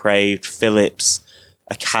all craved, Phillips,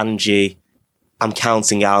 Akanji. I'm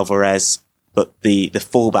counting Alvarez, but the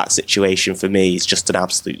fullback situation for me is just an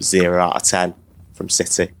absolute 0 out of 10 from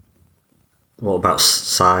City. What about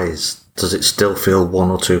size? Does it still feel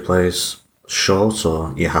 1 or 2 players short, or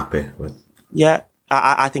are you happy with? Yeah,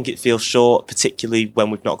 I think it feels short, particularly when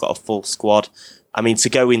we've not got a full squad. I mean, to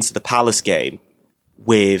go into the Palace game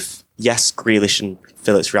with, yes, Grealish and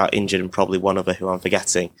Phillips were out injured and probably one other who I'm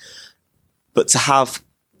forgetting, but to have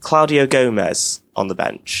Claudio Gomez on the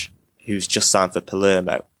bench, who's just signed for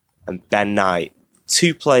Palermo, and Ben Knight,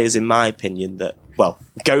 2 players, in my opinion, that, well,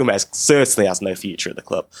 Gomez certainly has no future at the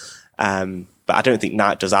club, but I don't think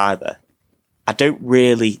Knight does either. I don't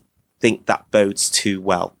really think that bodes too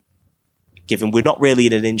well, given we're not really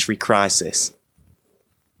in an injury crisis.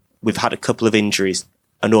 We've had a couple of injuries,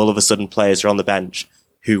 and all of a sudden players are on the bench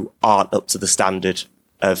who aren't up to the standard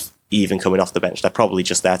of even coming off the bench. They're probably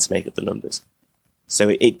just there to make up the numbers. So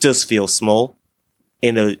it does feel small.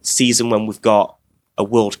 In a season when we've got a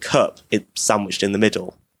World Cup sandwiched in the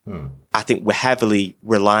middle, I think we're heavily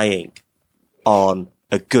relying on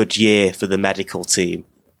a good year for the medical team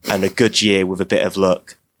and a good year with a bit of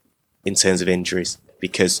luck in terms of injuries,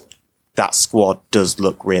 because that squad does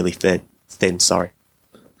look really thin.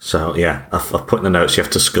 So, yeah, I've put in the notes you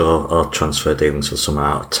have to score or transfer dealings for someone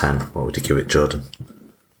out of 10. What would you give it, Jordan?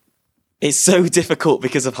 It's so difficult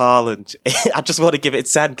because of Haaland. I just want to give it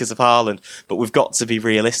 10 because of Haaland, but we've got to be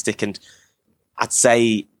realistic, and I'd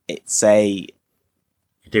say it's a...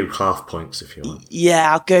 You do half points if you want.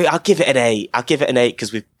 Yeah, I'll give it an 8. I'll give it an 8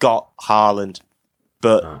 because we've got Haaland,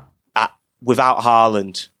 but without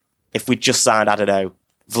Haaland, if we just signed, I don't know,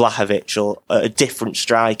 Vlahovic or a different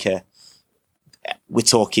striker, we're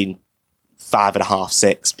talking 5.5,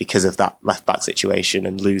 6 because of that left back situation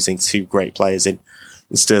and losing 2 great players in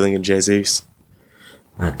Sterling and Jesus.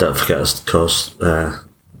 Don't forget, of course,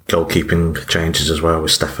 goalkeeping changes as well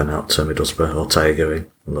with Stefan out to Middlesbrough. Ortega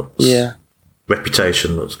in.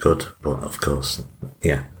 Reputation looks good, but of course,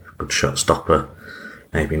 yeah, good shot stopper.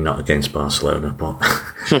 Maybe not against Barcelona, but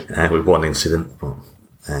with one incident. But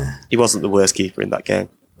he wasn't the worst keeper in that game.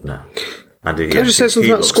 No. And Can I just say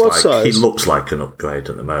something about squad size? He looks like an upgrade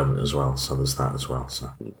at the moment as well, so there's that as well. So.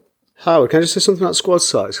 Howard, can I just say something about squad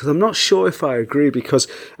size? Because I'm not sure if I agree, because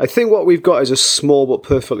I think what we've got is a small but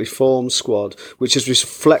perfectly formed squad, which is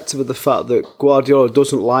reflective of the fact that Guardiola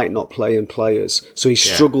doesn't like not playing players, so he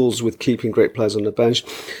struggles with keeping great players on the bench.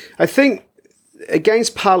 I think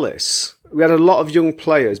against Palace, we had a lot of young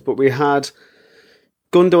players, but we had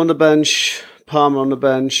Gundo on the bench, Palmer on the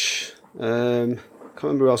bench, can't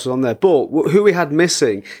remember who else was on there, but who we had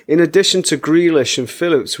missing, in addition to Grealish and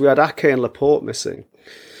Phillips, we had Ake and Laporte missing.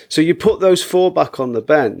 So you put those 4 back on the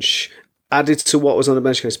bench, added to what was on the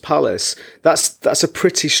bench against Palace, that's a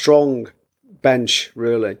pretty strong bench,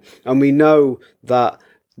 really. And we know that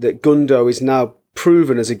Gundo is now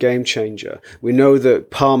proven as a game changer. We know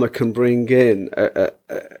that Palmer can bring in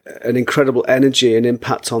an incredible energy and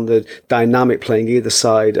impact on the dynamic playing either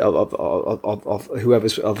side of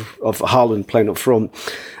whoever's of Haaland playing up front.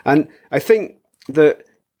 And I think that,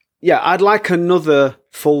 I'd like another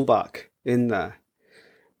fullback in there.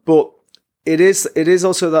 But it is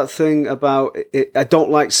also that thing about it. I don't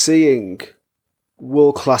like seeing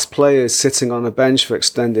world-class players sitting on a bench for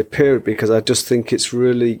extended period, because I just think it's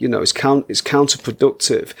really, it's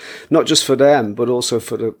counterproductive, not just for them but also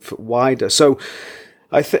for wider. So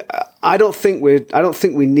I don't think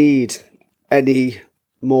we need any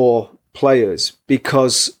more players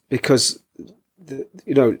because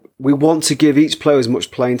we want to give each player as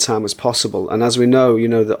much playing time as possible. And as we know,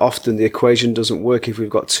 that often the equation doesn't work if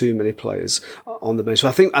we've got too many players on the bench. So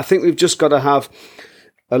I think we've just got to have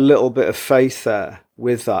a little bit of faith there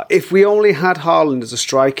with that. If we only had Haaland as a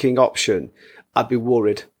striking option, I'd be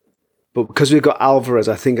worried. But because we've got Alvarez,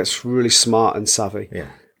 I think it's really smart and savvy. Yeah.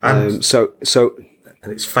 And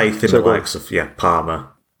and it's faith in the likes of Palmer,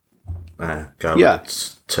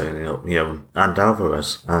 Gomez turning up, and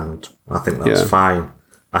Alvarez, and I think that's fine.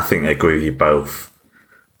 I think I agree with you both.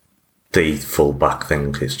 The full back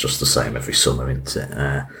thing is just the same every summer, isn't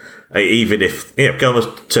it? Even if Gomez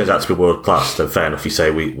turns out to be world class, then fair enough. You say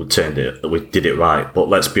we did it right, but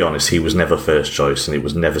let's be honest, he was never first choice, and it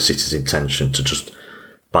was never City's intention to just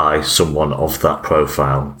buy someone of that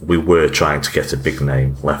profile. We were trying to get a big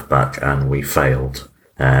name left back, and we failed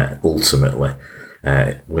ultimately.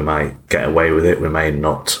 We might get away with it, we may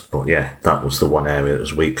not. But yeah, that was the one area that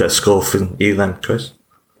was weak. A score for you then, Chris?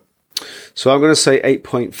 So I'm going to say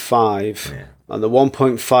 8.5. Yeah. And the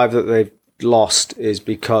 1.5 that they've lost is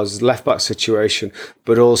because left back situation,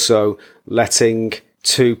 but also letting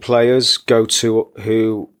two players go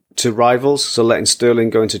to rivals. So letting Sterling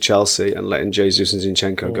go into Chelsea and letting Jesus and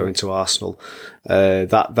Zinchenko go into Arsenal.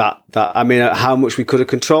 I mean, how much we could have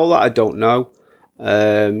controlled that, I don't know,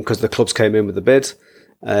 because the clubs came in with the bid.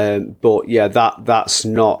 But yeah, that's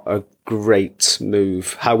not a great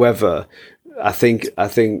move. However, I think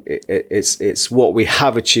it's what we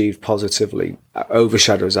have achieved positively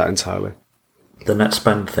overshadows that entirely. The net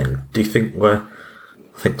spend thing. Do you think I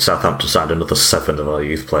think Southampton signed another 7 of our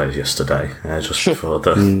youth players yesterday, just before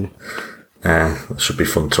the. It should be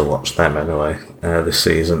fun to watch them anyway this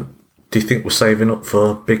season. Do you think we're saving up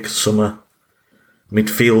for big summer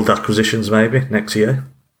midfield acquisitions maybe next year?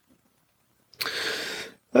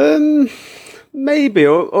 Maybe,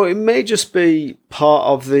 or it may just be part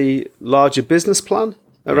of the larger business plan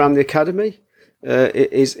around the academy.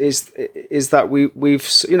 Is that we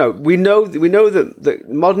know that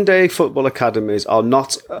modern day football academies are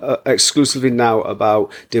not exclusively now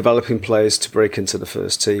about developing players to break into the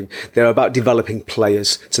first team. They're about developing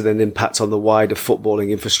players to then impact on the wider footballing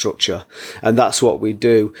infrastructure, and that's what we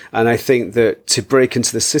do. And I think that to break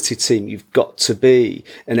into the City team, you've got to be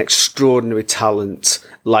an extraordinary talent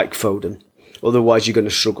like Foden. Otherwise, you're going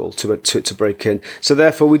to struggle to break in. So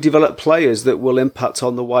therefore, we develop players that will impact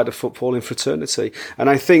on the wider footballing fraternity.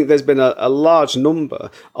 And I think there's been a large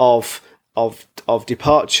number of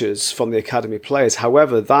departures from the academy players.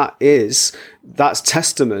 However, that's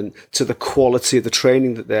testament to the quality of the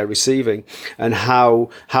training that they're receiving, and how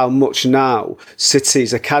much now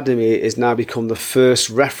City's academy is now become the first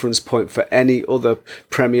reference point for any other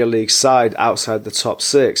Premier League side outside the top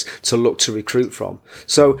 6 to look to recruit from.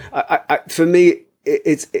 So for me,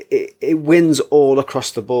 it wins all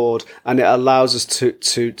across the board, and it allows us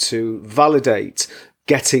to validate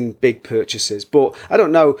getting big purchases. But I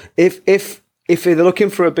don't know if they're looking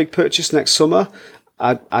for a big purchase next summer.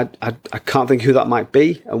 I can't think who that might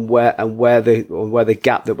be, and where the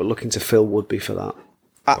gap that we're looking to fill would be for that.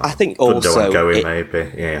 I think also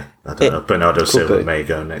maybe, yeah. I don't know. Bernardo Silva may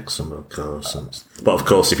go next summer, of course. But of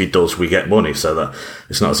course, if he does, we get money, so that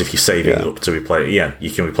it's not as if you're saving up to replace. Yeah, you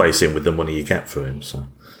can replace him with the money you get for him. So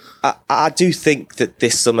I do think that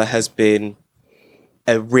this summer has been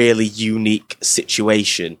a really unique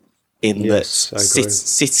situation in that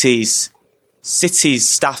City's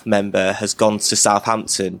staff member has gone to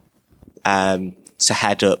Southampton to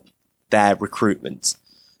head up their recruitment.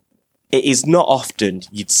 It is not often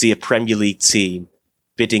you'd see a Premier League team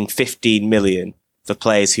bidding 15 million for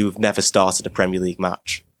players who have never started a Premier League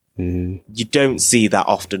match. You don't see that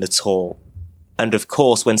often at all. And of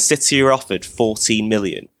course, when City are offered 14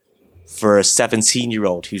 million for a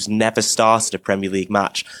 17-year-old who's never started a Premier League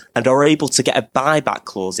match and are able to get a buyback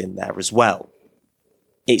clause in there as well,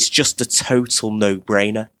 it's just a total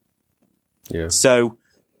no-brainer. Yeah. So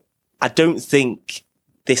I don't think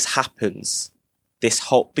this happens.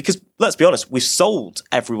 Because let's be honest, we've sold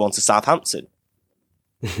everyone to Southampton.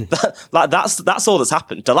 That's all that's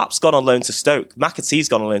happened. Delap's gone on loan to Stoke. McAtee's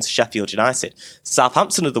gone on loan to Sheffield United.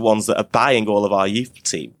 Southampton are the ones that are buying all of our youth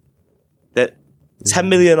team. That 10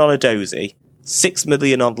 million on Edozie, 6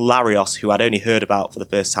 million on Larios, who I'd only heard about for the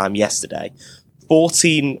first time yesterday,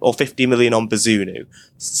 14 or 50 million on Bazunu,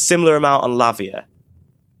 similar amount on Lavia.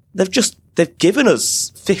 They've given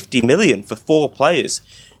us 50 million for 4 players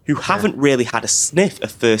who haven't really had a sniff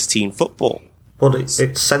of first team football. Well,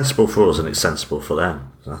 it's sensible for us and it's sensible for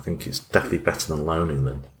them. I think it's definitely better than loaning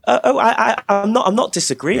them. I'm not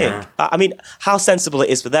disagreeing. Yeah. I mean, how sensible it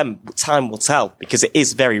is for them, time will tell, because it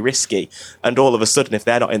is very risky. And all of a sudden, if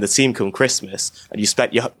they're not in the team come Christmas, and you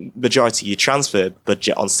spent your majority of your transfer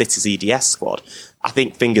budget on City's EDS squad, I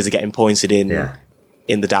think fingers are getting pointed in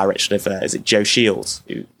the direction of is it Joe Shields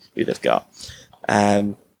who they've got.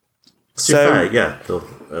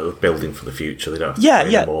 They're building for the future. They don't have to pay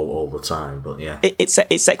them all the time, but it's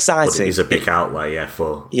exciting. But it is a big outlay,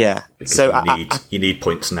 because so you need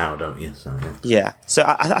points now, don't you? So, So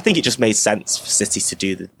I think it just made sense for City to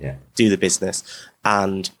do the business,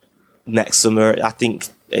 and next summer I think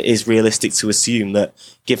it is realistic to assume that,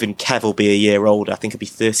 given Kev will be a year older, I think he'll be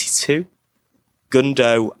 32.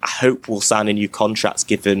 Gundo, I hope, will sign a new contract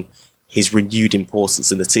given his renewed importance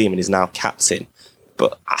in the team and is now captain.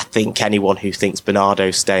 But I think anyone who thinks Bernardo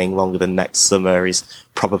staying longer than next summer is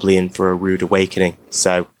probably in for a rude awakening.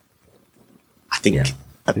 So I think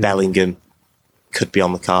a Bellingham could be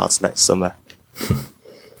on the cards next summer.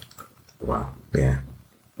 Wow, yeah.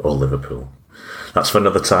 Or Liverpool. that's for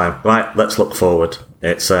another time. Right, let's look forward.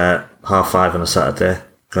 It's 5:30 on a Saturday.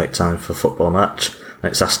 Great time for a football match.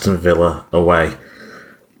 It's Aston Villa away.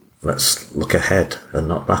 Let's look ahead and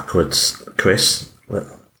not backwards. Chris,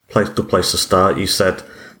 good place to start. You said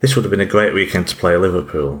this would have been a great weekend to play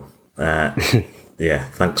Liverpool. Yeah,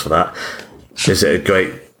 thanks for that. Is it a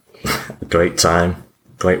great time,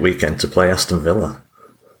 great weekend to play Aston Villa?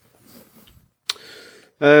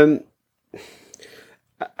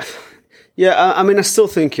 Yeah, I mean, I still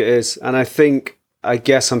think it is, and I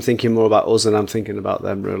guess I'm thinking more about us than I'm thinking about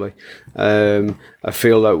them, really. I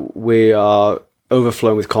feel that we are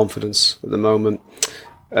overflowing with confidence at the moment.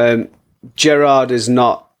 Gerrard is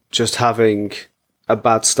not just having a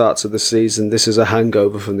bad start to the season. This is a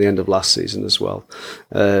hangover from the end of last season as well.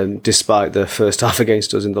 Despite the first half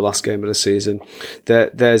against us in the last game of the season,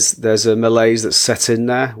 there's a malaise that's set in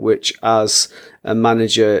there, which as a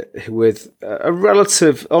manager with a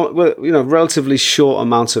relatively short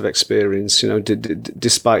amount of experience,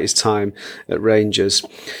 despite his time at Rangers,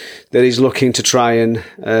 that he's looking to try and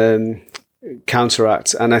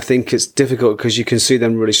counteract. And I think it's difficult because you can see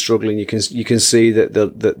them really struggling. You can see that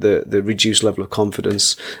the reduced level of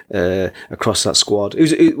confidence across that squad,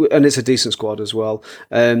 and it's a decent squad as well.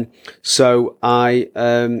 So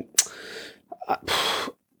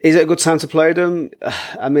is it a good time to play them?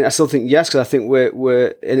 I mean, I still think yes, because I think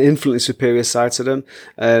we're an infinitely superior side to them.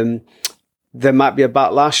 There might be a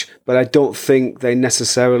backlash, but I don't think they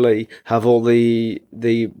necessarily have all the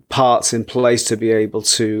parts in place to be able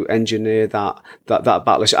to engineer that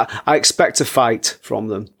backlash. I expect a fight from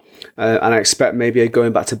them, and I expect maybe a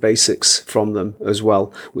going back to basics from them as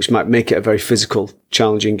well, which might make it a very physical,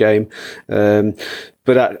 challenging game.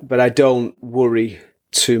 But I don't worry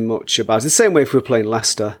too much about it. The same way if we're playing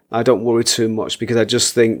Leicester, I don't worry too much because I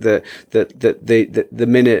just think that the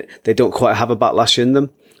minute they don't quite have a backlash in them.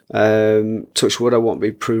 Touch wood, I won't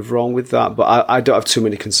be proved wrong with that, but I don't have too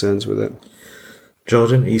many concerns with it.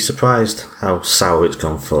 Jordan, are you surprised how sour it's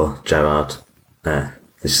gone for Gerrard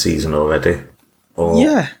this season already? Or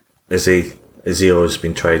yeah. Has he always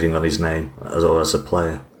been trading on his name as a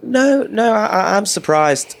player? No, I'm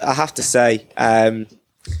surprised, I have to say.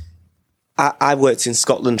 I worked in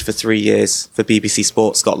Scotland for 3 years for BBC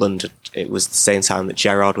Sports Scotland. It was the same time that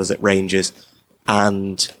Gerrard was at Rangers,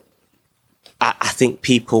 and I think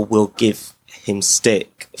people will give him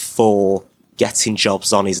stick for getting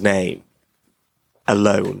jobs on his name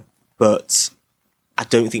alone, but I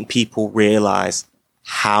don't think people realise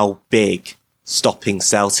how big stopping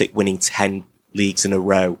Celtic winning 10 leagues in a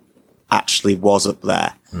row actually was up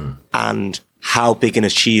there, and how big an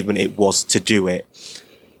achievement it was to do it.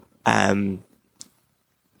 And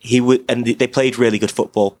they played really good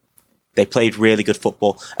football.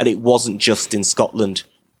 And it wasn't just in Scotland.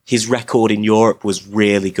 His record in Europe was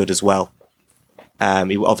really good as well.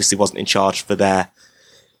 He obviously wasn't in charge for their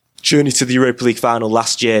journey to the Europa League final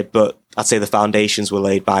last year, but I'd say the foundations were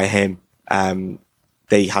laid by him.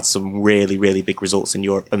 They had some really, really big results in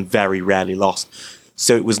Europe and very rarely lost.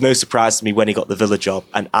 So it was no surprise to me when he got the Villa job.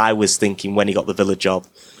 And I was thinking when he got the Villa job,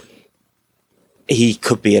 he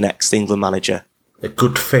could be an ex-England manager. A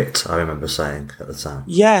good fit, I remember saying at the time.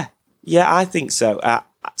 Yeah, I think so.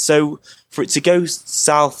 So for it to go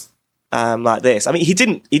south like this, I mean, he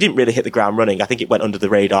didn't really hit the ground running. I think it went under the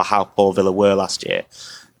radar how poor Villa were last year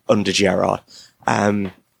under Gerrard.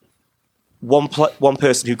 One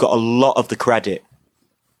person who got a lot of the credit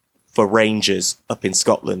for Rangers up in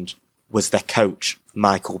Scotland was their coach,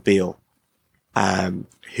 Michael Beale,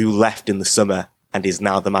 who left in the summer and is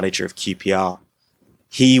now the manager of QPR.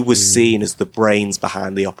 He was seen as the brains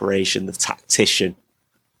behind the operation, the tactician.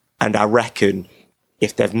 And I reckon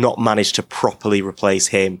if they've not managed to properly replace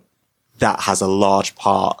him, that has a large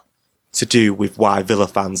part to do with why Villa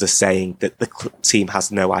fans are saying that the team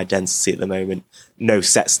has no identity at the moment, no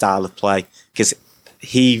set style of play, because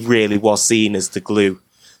he really was seen as the glue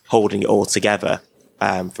holding it all together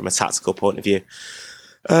from a tactical point of view.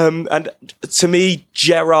 And to me,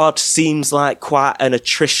 Gerrard seems like quite an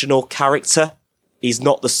attritional character. He's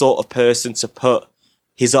not the sort of person to put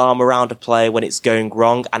his arm around a player when it's going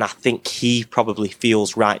wrong. And I think he probably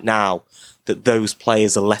feels right now that those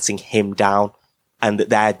players are letting him down and that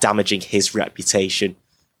they're damaging his reputation.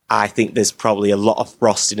 I think there's probably a lot of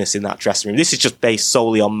frostiness in that dressing room. This is just based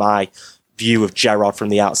solely on my view of Gerrard from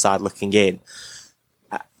the outside looking in.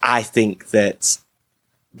 I think that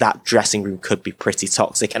dressing room could be pretty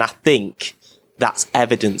toxic. And I think that's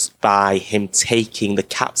evidenced by him taking the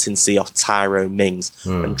captaincy off Tyrone Mings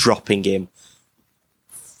and dropping him.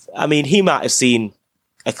 I mean, he might have seen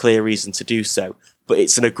a clear reason to do so, but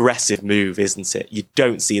it's an aggressive move, isn't it? You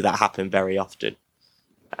don't see that happen very often.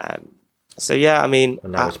 So yeah, I mean,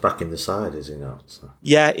 And now he's back in the side, is he not? So.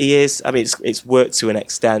 Yeah, he is. I mean, it's worked to an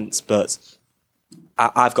extent, but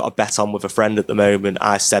I've got a bet on with a friend at the moment.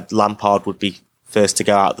 I said Lampard would be first to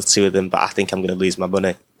go out of the two of them, but I think I'm going to lose my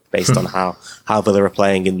money based on how Villa are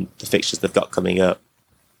playing in the fixtures they've got coming up.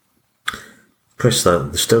 Chris,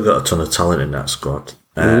 they've still got a ton of talent in that squad.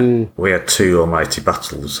 We had two almighty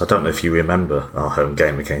battles. I don't know if you remember our home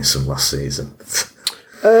game against them last season.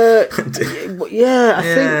 I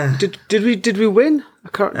think did we win? I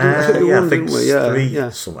can't. I think we won, didn't we? Yeah, 3, yeah. I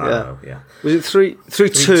don't know, yeah. Was it 3-2?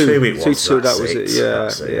 3-2 it was. 3-2. That was it.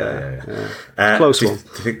 Yeah. Close one. Do you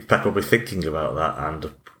think Pep will be thinking about that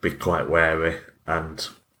and be quite wary and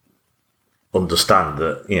understand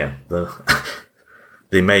that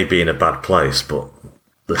they may be in a bad place, but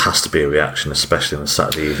there has to be a reaction, especially on a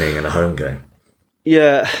Saturday evening in a home game.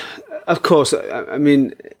 Yeah, of course. I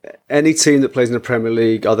mean, any team that plays in the Premier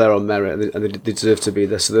League are there on merit, and they deserve to be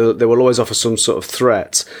there. So they will always offer some sort of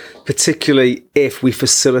threat, particularly if we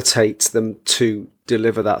facilitate them to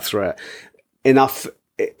deliver that threat.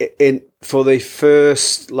 For the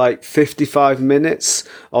first 55 minutes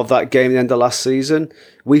of that game at the end of last season,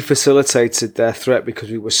 we facilitated their threat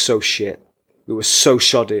because we were so shit. We were so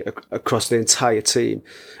shoddy across the entire team.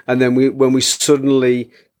 And then when we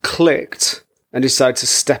suddenly clicked and decided to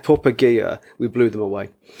step up a gear, we blew them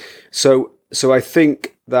away. So I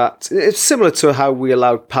think that it's similar to how we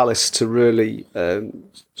allowed Palace to really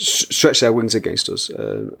stretch their wings against us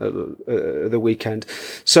the weekend.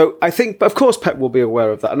 So I think, but of course, Pep will be aware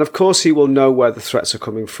of that, and of course he will know where the threats are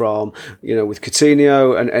coming from. With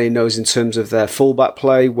Coutinho, and he knows in terms of their fullback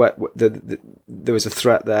play where there was a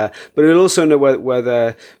threat there, but he'll also know where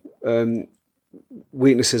their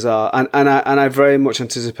weaknesses are, and I very much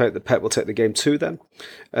anticipate that Pep will take the game to them.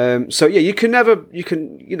 I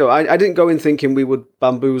didn't go in thinking we would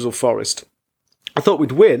bamboozle Forest. I thought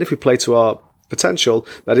we'd win if we played to our potential.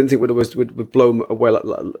 I didn't think we'd blow them away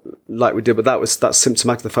like we did, but that's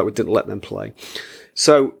symptomatic of the fact we didn't let them play.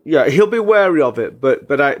 So yeah, he'll be wary of it, but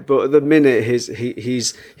at the minute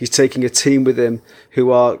he's taking a team with him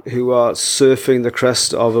who are surfing the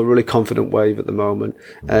crest of a really confident wave at the moment,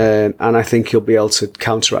 and I think he'll be able to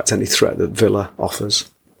counteract any threat that Villa offers.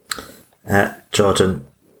 Jordan,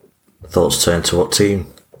 thoughts turn to what team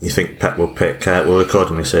you think Pep will pick? We're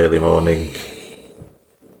recording this early morning,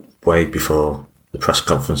 way before the press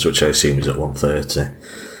conference, which I assume is at 1:30.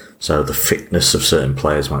 So the fitness of certain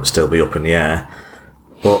players might still be up in the air.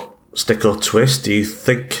 But stick or twist, do you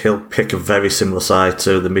think he'll pick a very similar side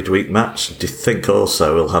to the midweek match? Do you think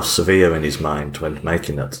also he'll have Sevilla in his mind when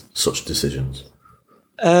making such decisions?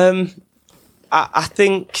 I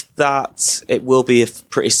think that it will be a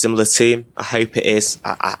pretty similar team. I hope it is.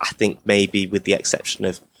 I think maybe with the exception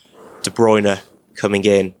of De Bruyne coming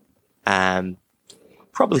in,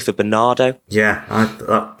 probably for Bernardo.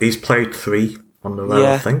 Yeah, he's played 3 on the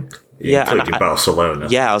row, I think. Including Barcelona.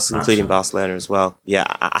 Yeah, I was including Barcelona as well. Yeah,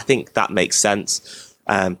 I think that makes sense.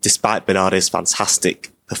 Despite Bernardo's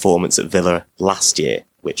fantastic performance at Villa last year,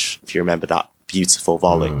 which, if you remember that beautiful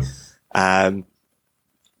volley, I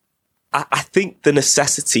think the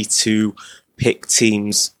necessity to pick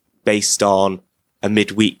teams based on a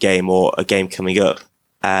midweek game or a game coming up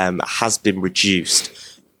has been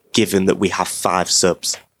reduced, given that we have 5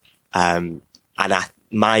 subs.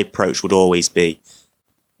 My approach would always be,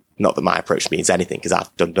 not that my approach means anything because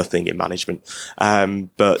I've done nothing in management,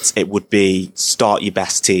 but it would be start your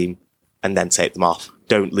best team and then take them off.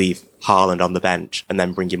 Don't leave Haaland on the bench and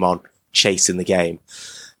then bring him on chasing the game.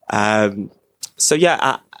 I'm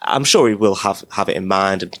sure he will have it in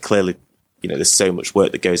mind, and clearly, there's so much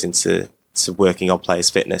work that goes into working on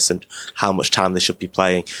players' fitness and how much time they should be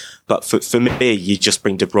playing. But for me, you just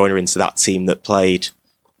bring De Bruyne into that team that played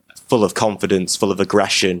full of confidence, full of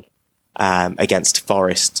aggression, against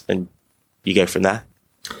Forest, and you go from there.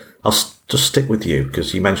 I'll just stick with you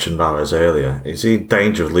because you mentioned Mahrez earlier. Is he in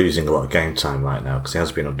danger of losing a lot of game time right now because he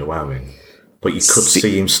has been underwhelming? But you could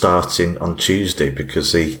see him starting on Tuesday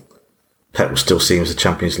because Pep will still see him as a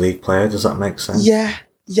Champions League player. Does that make sense? Yeah.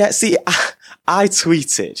 See, I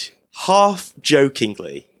tweeted half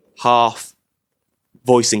jokingly, half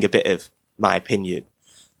voicing a bit of my opinion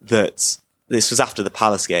that this was after the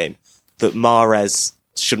Palace game, that Mahrez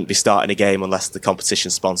shouldn't be starting a game unless the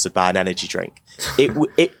competition's sponsored by an energy drink.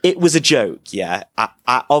 It was a joke, yeah.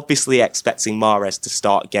 I obviously expecting Mahrez to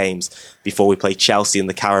start games before we play Chelsea in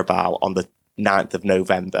the Carabao on the 9th of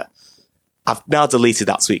November. I've now deleted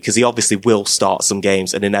that tweet because he obviously will start some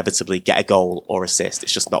games and inevitably get a goal or assist.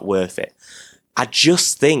 It's just not worth it. I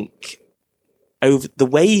just think over the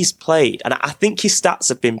way he's played, and I think his stats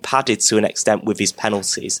have been padded to an extent with his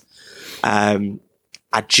penalties.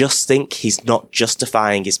 I just think he's not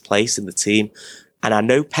justifying his place in the team. And I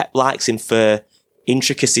know Pep likes him for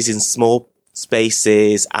intricacies in small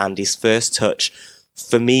spaces and his first touch.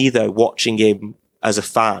 For me, though, watching him as a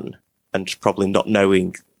fan and probably not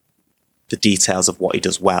knowing the details of what he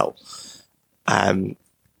does well, I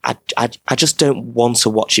just don't want to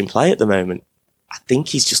watch him play at the moment. I think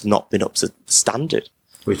he's just not been up to the standard.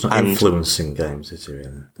 Well, he's not influencing games, is he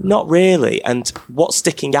really? Not really. And what's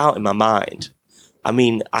sticking out in my mind, I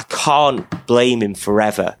mean, I can't blame him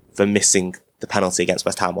forever for missing the penalty against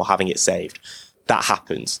West Ham or having it saved. That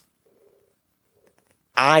happens.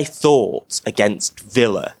 I thought against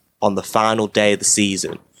Villa on the final day of the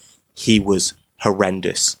season, he was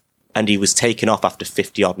horrendous. And he was taken off after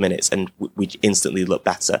 50 odd minutes and we instantly looked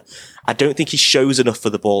better. I don't think he shows enough for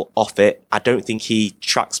the ball off it. I don't think he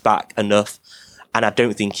tracks back enough. And I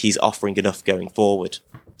don't think he's offering enough going forward.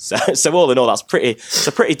 So all in all, it's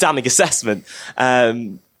a pretty damning assessment.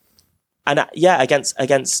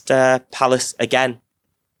 Against Palace again,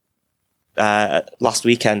 last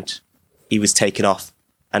weekend, he was taken off.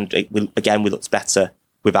 And we looked better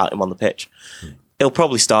without him on the pitch. He'll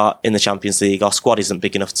probably start in the Champions League. Our squad isn't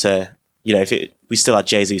big enough to, if we still had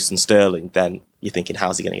Jesus and Sterling, then you're thinking,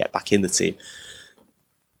 how's he going to get back in the team?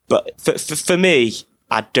 But for me,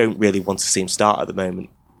 I don't really want to see him start at the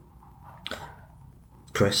moment.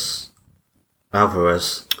 Chris,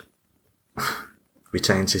 Alvarez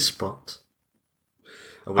retains his spot.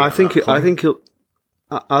 I think Alvarez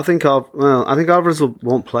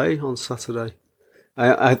won't play on Saturday.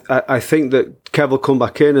 I think that Kev will come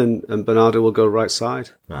back in and Bernardo will go right side.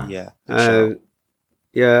 Right. Yeah. Sure.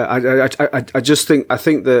 Yeah. I just think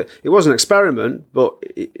that it was an experiment, but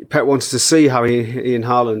Pep wanted to see how he and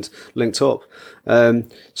Haaland linked up.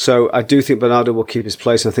 So I do think Bernardo will keep his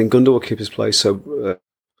place, and I think Gundogan will keep his place. So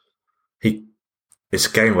it's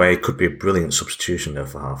a game where he could be a brilliant substitution there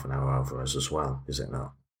for half an hour, Alvarez, as well, is it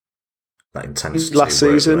not? That intensity. Last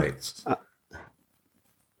season.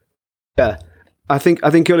 Yeah. I think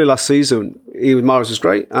early last season, Mahrez was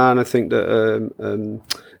great, and I think that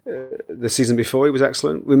the season before he was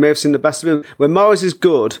excellent. We may have seen the best of him. When Mahrez is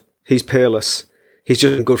good, he's peerless. He's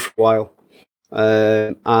just been good for a while,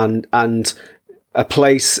 and a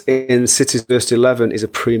place in City's first 11 is a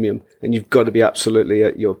premium, and you've got to be absolutely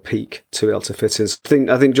at your peak to be able to fit in.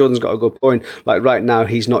 I think Jordan's got a good point. Like right now,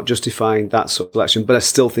 he's not justifying that sort of selection, but I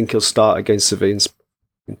still think he'll start against Sevilla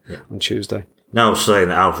on Tuesday. Now, I'm saying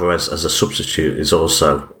that Alvarez as a substitute is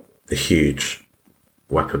also a huge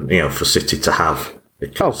weapon, for City to have.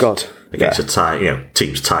 Oh God! Against a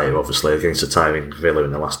teams tire obviously against a tiring Villa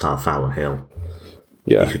in the last half hour.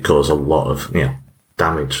 He could cause a lot of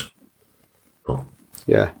damage. But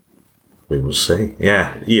we will see.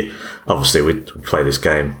 Yeah. Obviously, we play this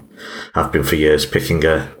game. I've been for years picking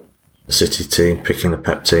a City team, picking a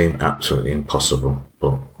Pep team. Absolutely impossible,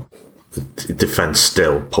 but. The defence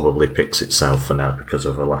still probably picks itself for now because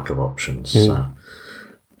of a lack of options. So.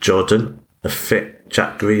 Jordan, a fit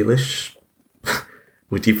Jack Grealish,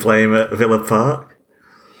 would you play him at Villa Park?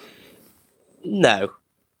 No,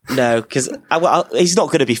 because he's not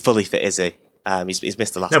going to be fully fit, is he? He's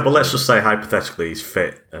missed the last. No, but let's just say hypothetically he's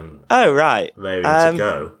fit and raring to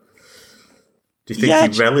go. Do you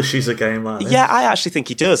think he relishes a game like this? Yeah, I actually think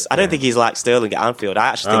he does. I don't think he's like Sterling at Anfield. I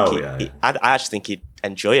actually think I actually think he'd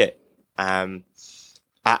enjoy it. I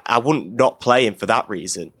wouldn't not play him for that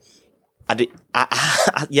reason.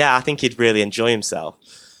 I think he'd really enjoy himself.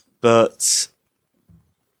 But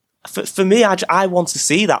for me, I want to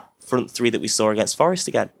see that front three that we saw against Forest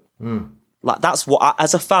again. Like that's what,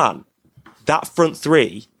 as a fan, that front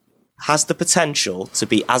three has the potential to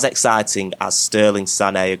be as exciting as Sterling,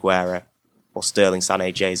 Sané, Aguero, or Sterling,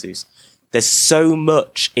 Sané, Jesus. There's so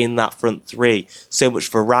much in that front three, so much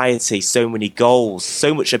variety, so many goals,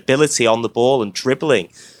 so much ability on the ball and dribbling.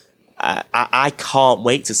 I can't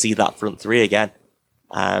wait to see that front three again.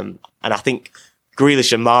 And I think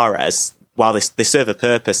Grealish and Mahrez, while they serve a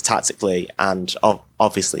purpose tactically and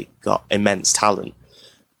obviously got immense talent,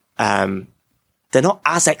 they're not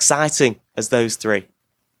as exciting as those three. Do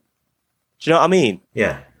you know what I mean?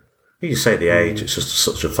 Yeah. You say the age, it's just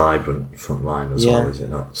such a vibrant front line as well, is it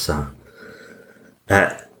not? So.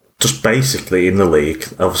 Just basically in the league,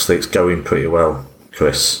 obviously it's going pretty well,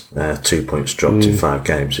 Chris. 2 points dropped in 5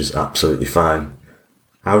 games is absolutely fine.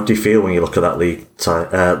 How do you feel when you look at that league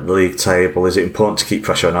table? Is it important to keep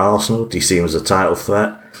pressure on Arsenal? Do you see them as a title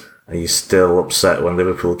threat? Are you still upset when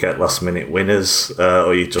Liverpool get last minute winners? Or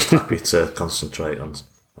are you just happy to concentrate on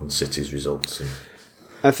City's results?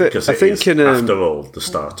 Because it is, after all, the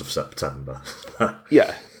start of September.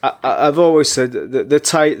 Yeah. I've always said that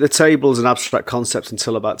the table is an abstract concept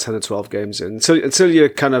until about 10 or 12 games in. Until you're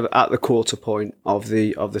kind of at the quarter point of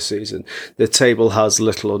the season, the table has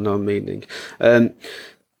little or no meaning.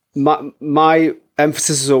 My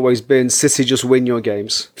emphasis has always been City, just win your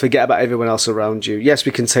games. Forget about everyone else around you. Yes,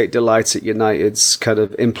 we can take delight at United's kind of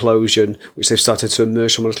implosion, which they've started to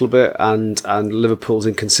emerge from a little bit, and Liverpool's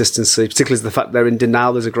inconsistency, particularly as the fact they're in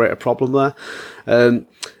denial. There's a greater problem there. And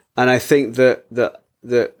I think that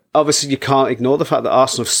obviously you can't ignore the fact that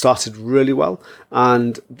Arsenal have started really well,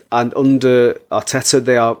 and under Arteta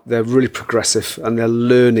they're really progressive and they're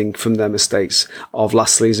learning from their mistakes of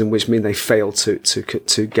last season, which mean they failed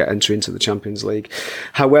to get entry into the Champions League.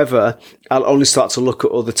 However, I'll only start to look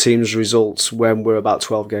at other teams' results when we're about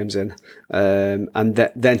 12 games in, and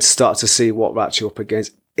then to start to see what we're actually up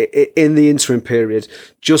against. In the interim period,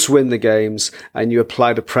 just win the games, and you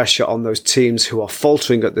apply the pressure on those teams who are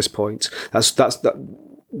faltering at this point.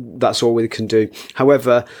 That's all we can do.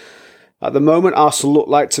 However, at the moment, Arsenal look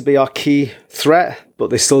like to be our key threat, but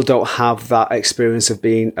they still don't have that experience of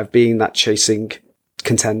being that chasing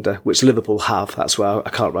contender, which Liverpool have. That's why I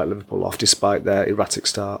can't write Liverpool off, despite their erratic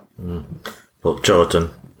start. Well,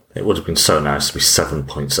 Jordan, it would have been so nice to be 7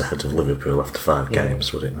 points ahead of Liverpool after 5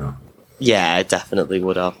 games, would it not? Yeah, it definitely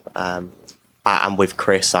would have. I'm with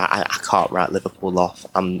Chris. I can't write Liverpool off.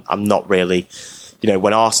 I'm not really,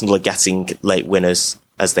 when Arsenal are getting late winners,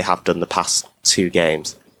 as they have done the past 2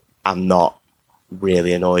 games, I'm not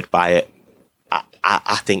really annoyed by it.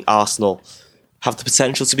 I think Arsenal have the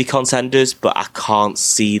potential to be contenders, but I can't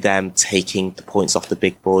see them taking the points off the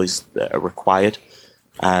big boys that are required.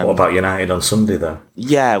 What about United on Sunday, though?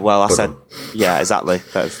 Yeah, well, yeah, exactly.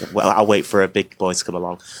 Well, I'll wait for a big boy to come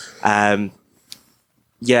along.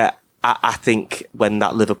 Yeah, I think when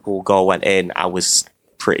that Liverpool goal went in, I was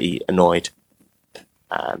pretty annoyed.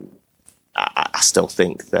 I still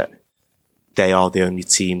think that they are the only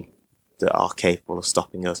team that are capable of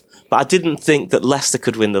stopping us. But I didn't think that Leicester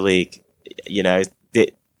could win the league.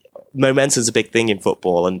 Momentum's a big thing in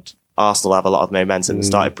football, and Arsenal have a lot of momentum and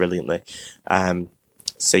started brilliantly.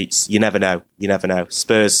 So you never know. You never know.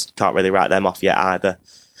 Spurs can't really write them off yet either.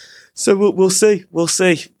 So we'll see. We'll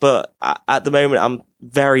see. But at the moment, I'm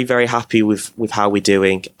very, very happy with how we're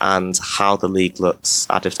doing and how the league looks.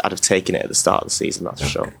 I'd have taken it at the start of the season, that's for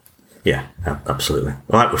sure. Yeah, absolutely.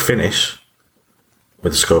 All right, we'll finish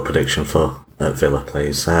with the score prediction for Villa,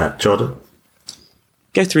 please. Jordan?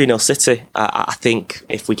 Go 3-0 City. I think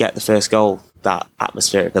if we get the first goal, that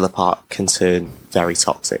atmosphere at Villa Park can turn very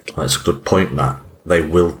toxic. That's a good point, Matt. They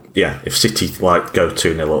will, if City go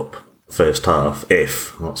 2-0 up first half,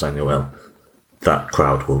 I'm not saying they will, that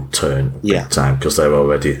crowd will turn big time, because they're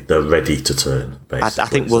ready to turn, basically. I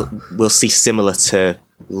think we'll see similar to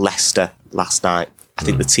Leicester last night. I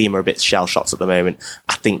think the team are a bit shell-shocked at the moment.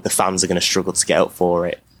 I think the fans are going to struggle to get up for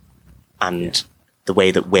it. And the way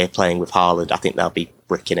that we're playing with Haaland, I think they'll be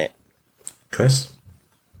bricking it. Chris?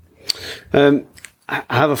 I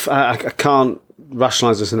can't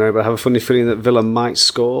rationalise this now, but I have a funny feeling that Villa might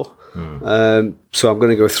score. So I'm going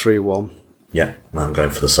to go 3-1. Yeah, I'm going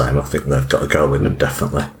for the same. I think they've got a goal in them,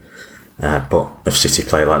 definitely. But if City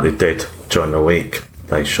play like they did during the week,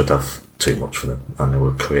 they should have too much for them, and they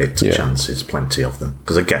will create chances, plenty of them.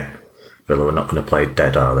 Because again, Villa are not going to play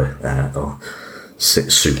dead, are they? Or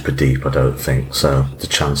sit super deep, I don't think. So the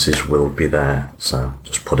chances will be there. So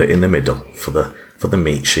just put it in the middle for the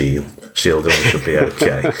meat shield, and we should be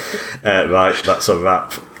okay. Right, that's a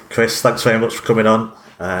wrap. Chris, thanks very much for coming on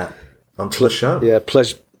onto the show. Yeah,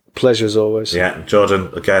 pleasure as always. Yeah,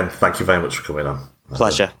 Jordan, again, thank you very much for coming on.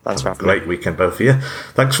 Pleasure. Thanks for having me. Great weekend, both of you.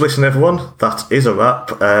 Thanks for listening, everyone. That is a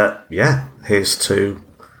wrap. Here's to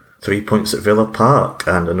 3 points at Villa Park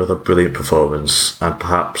and another brilliant performance, and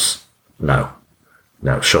perhaps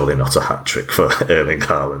surely not a hat-trick for Erling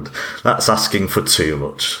Haaland. That's asking for too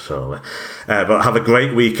much, surely. But have a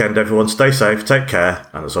great weekend, everyone. Stay safe, take care,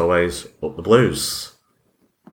 and as always, up the Blues.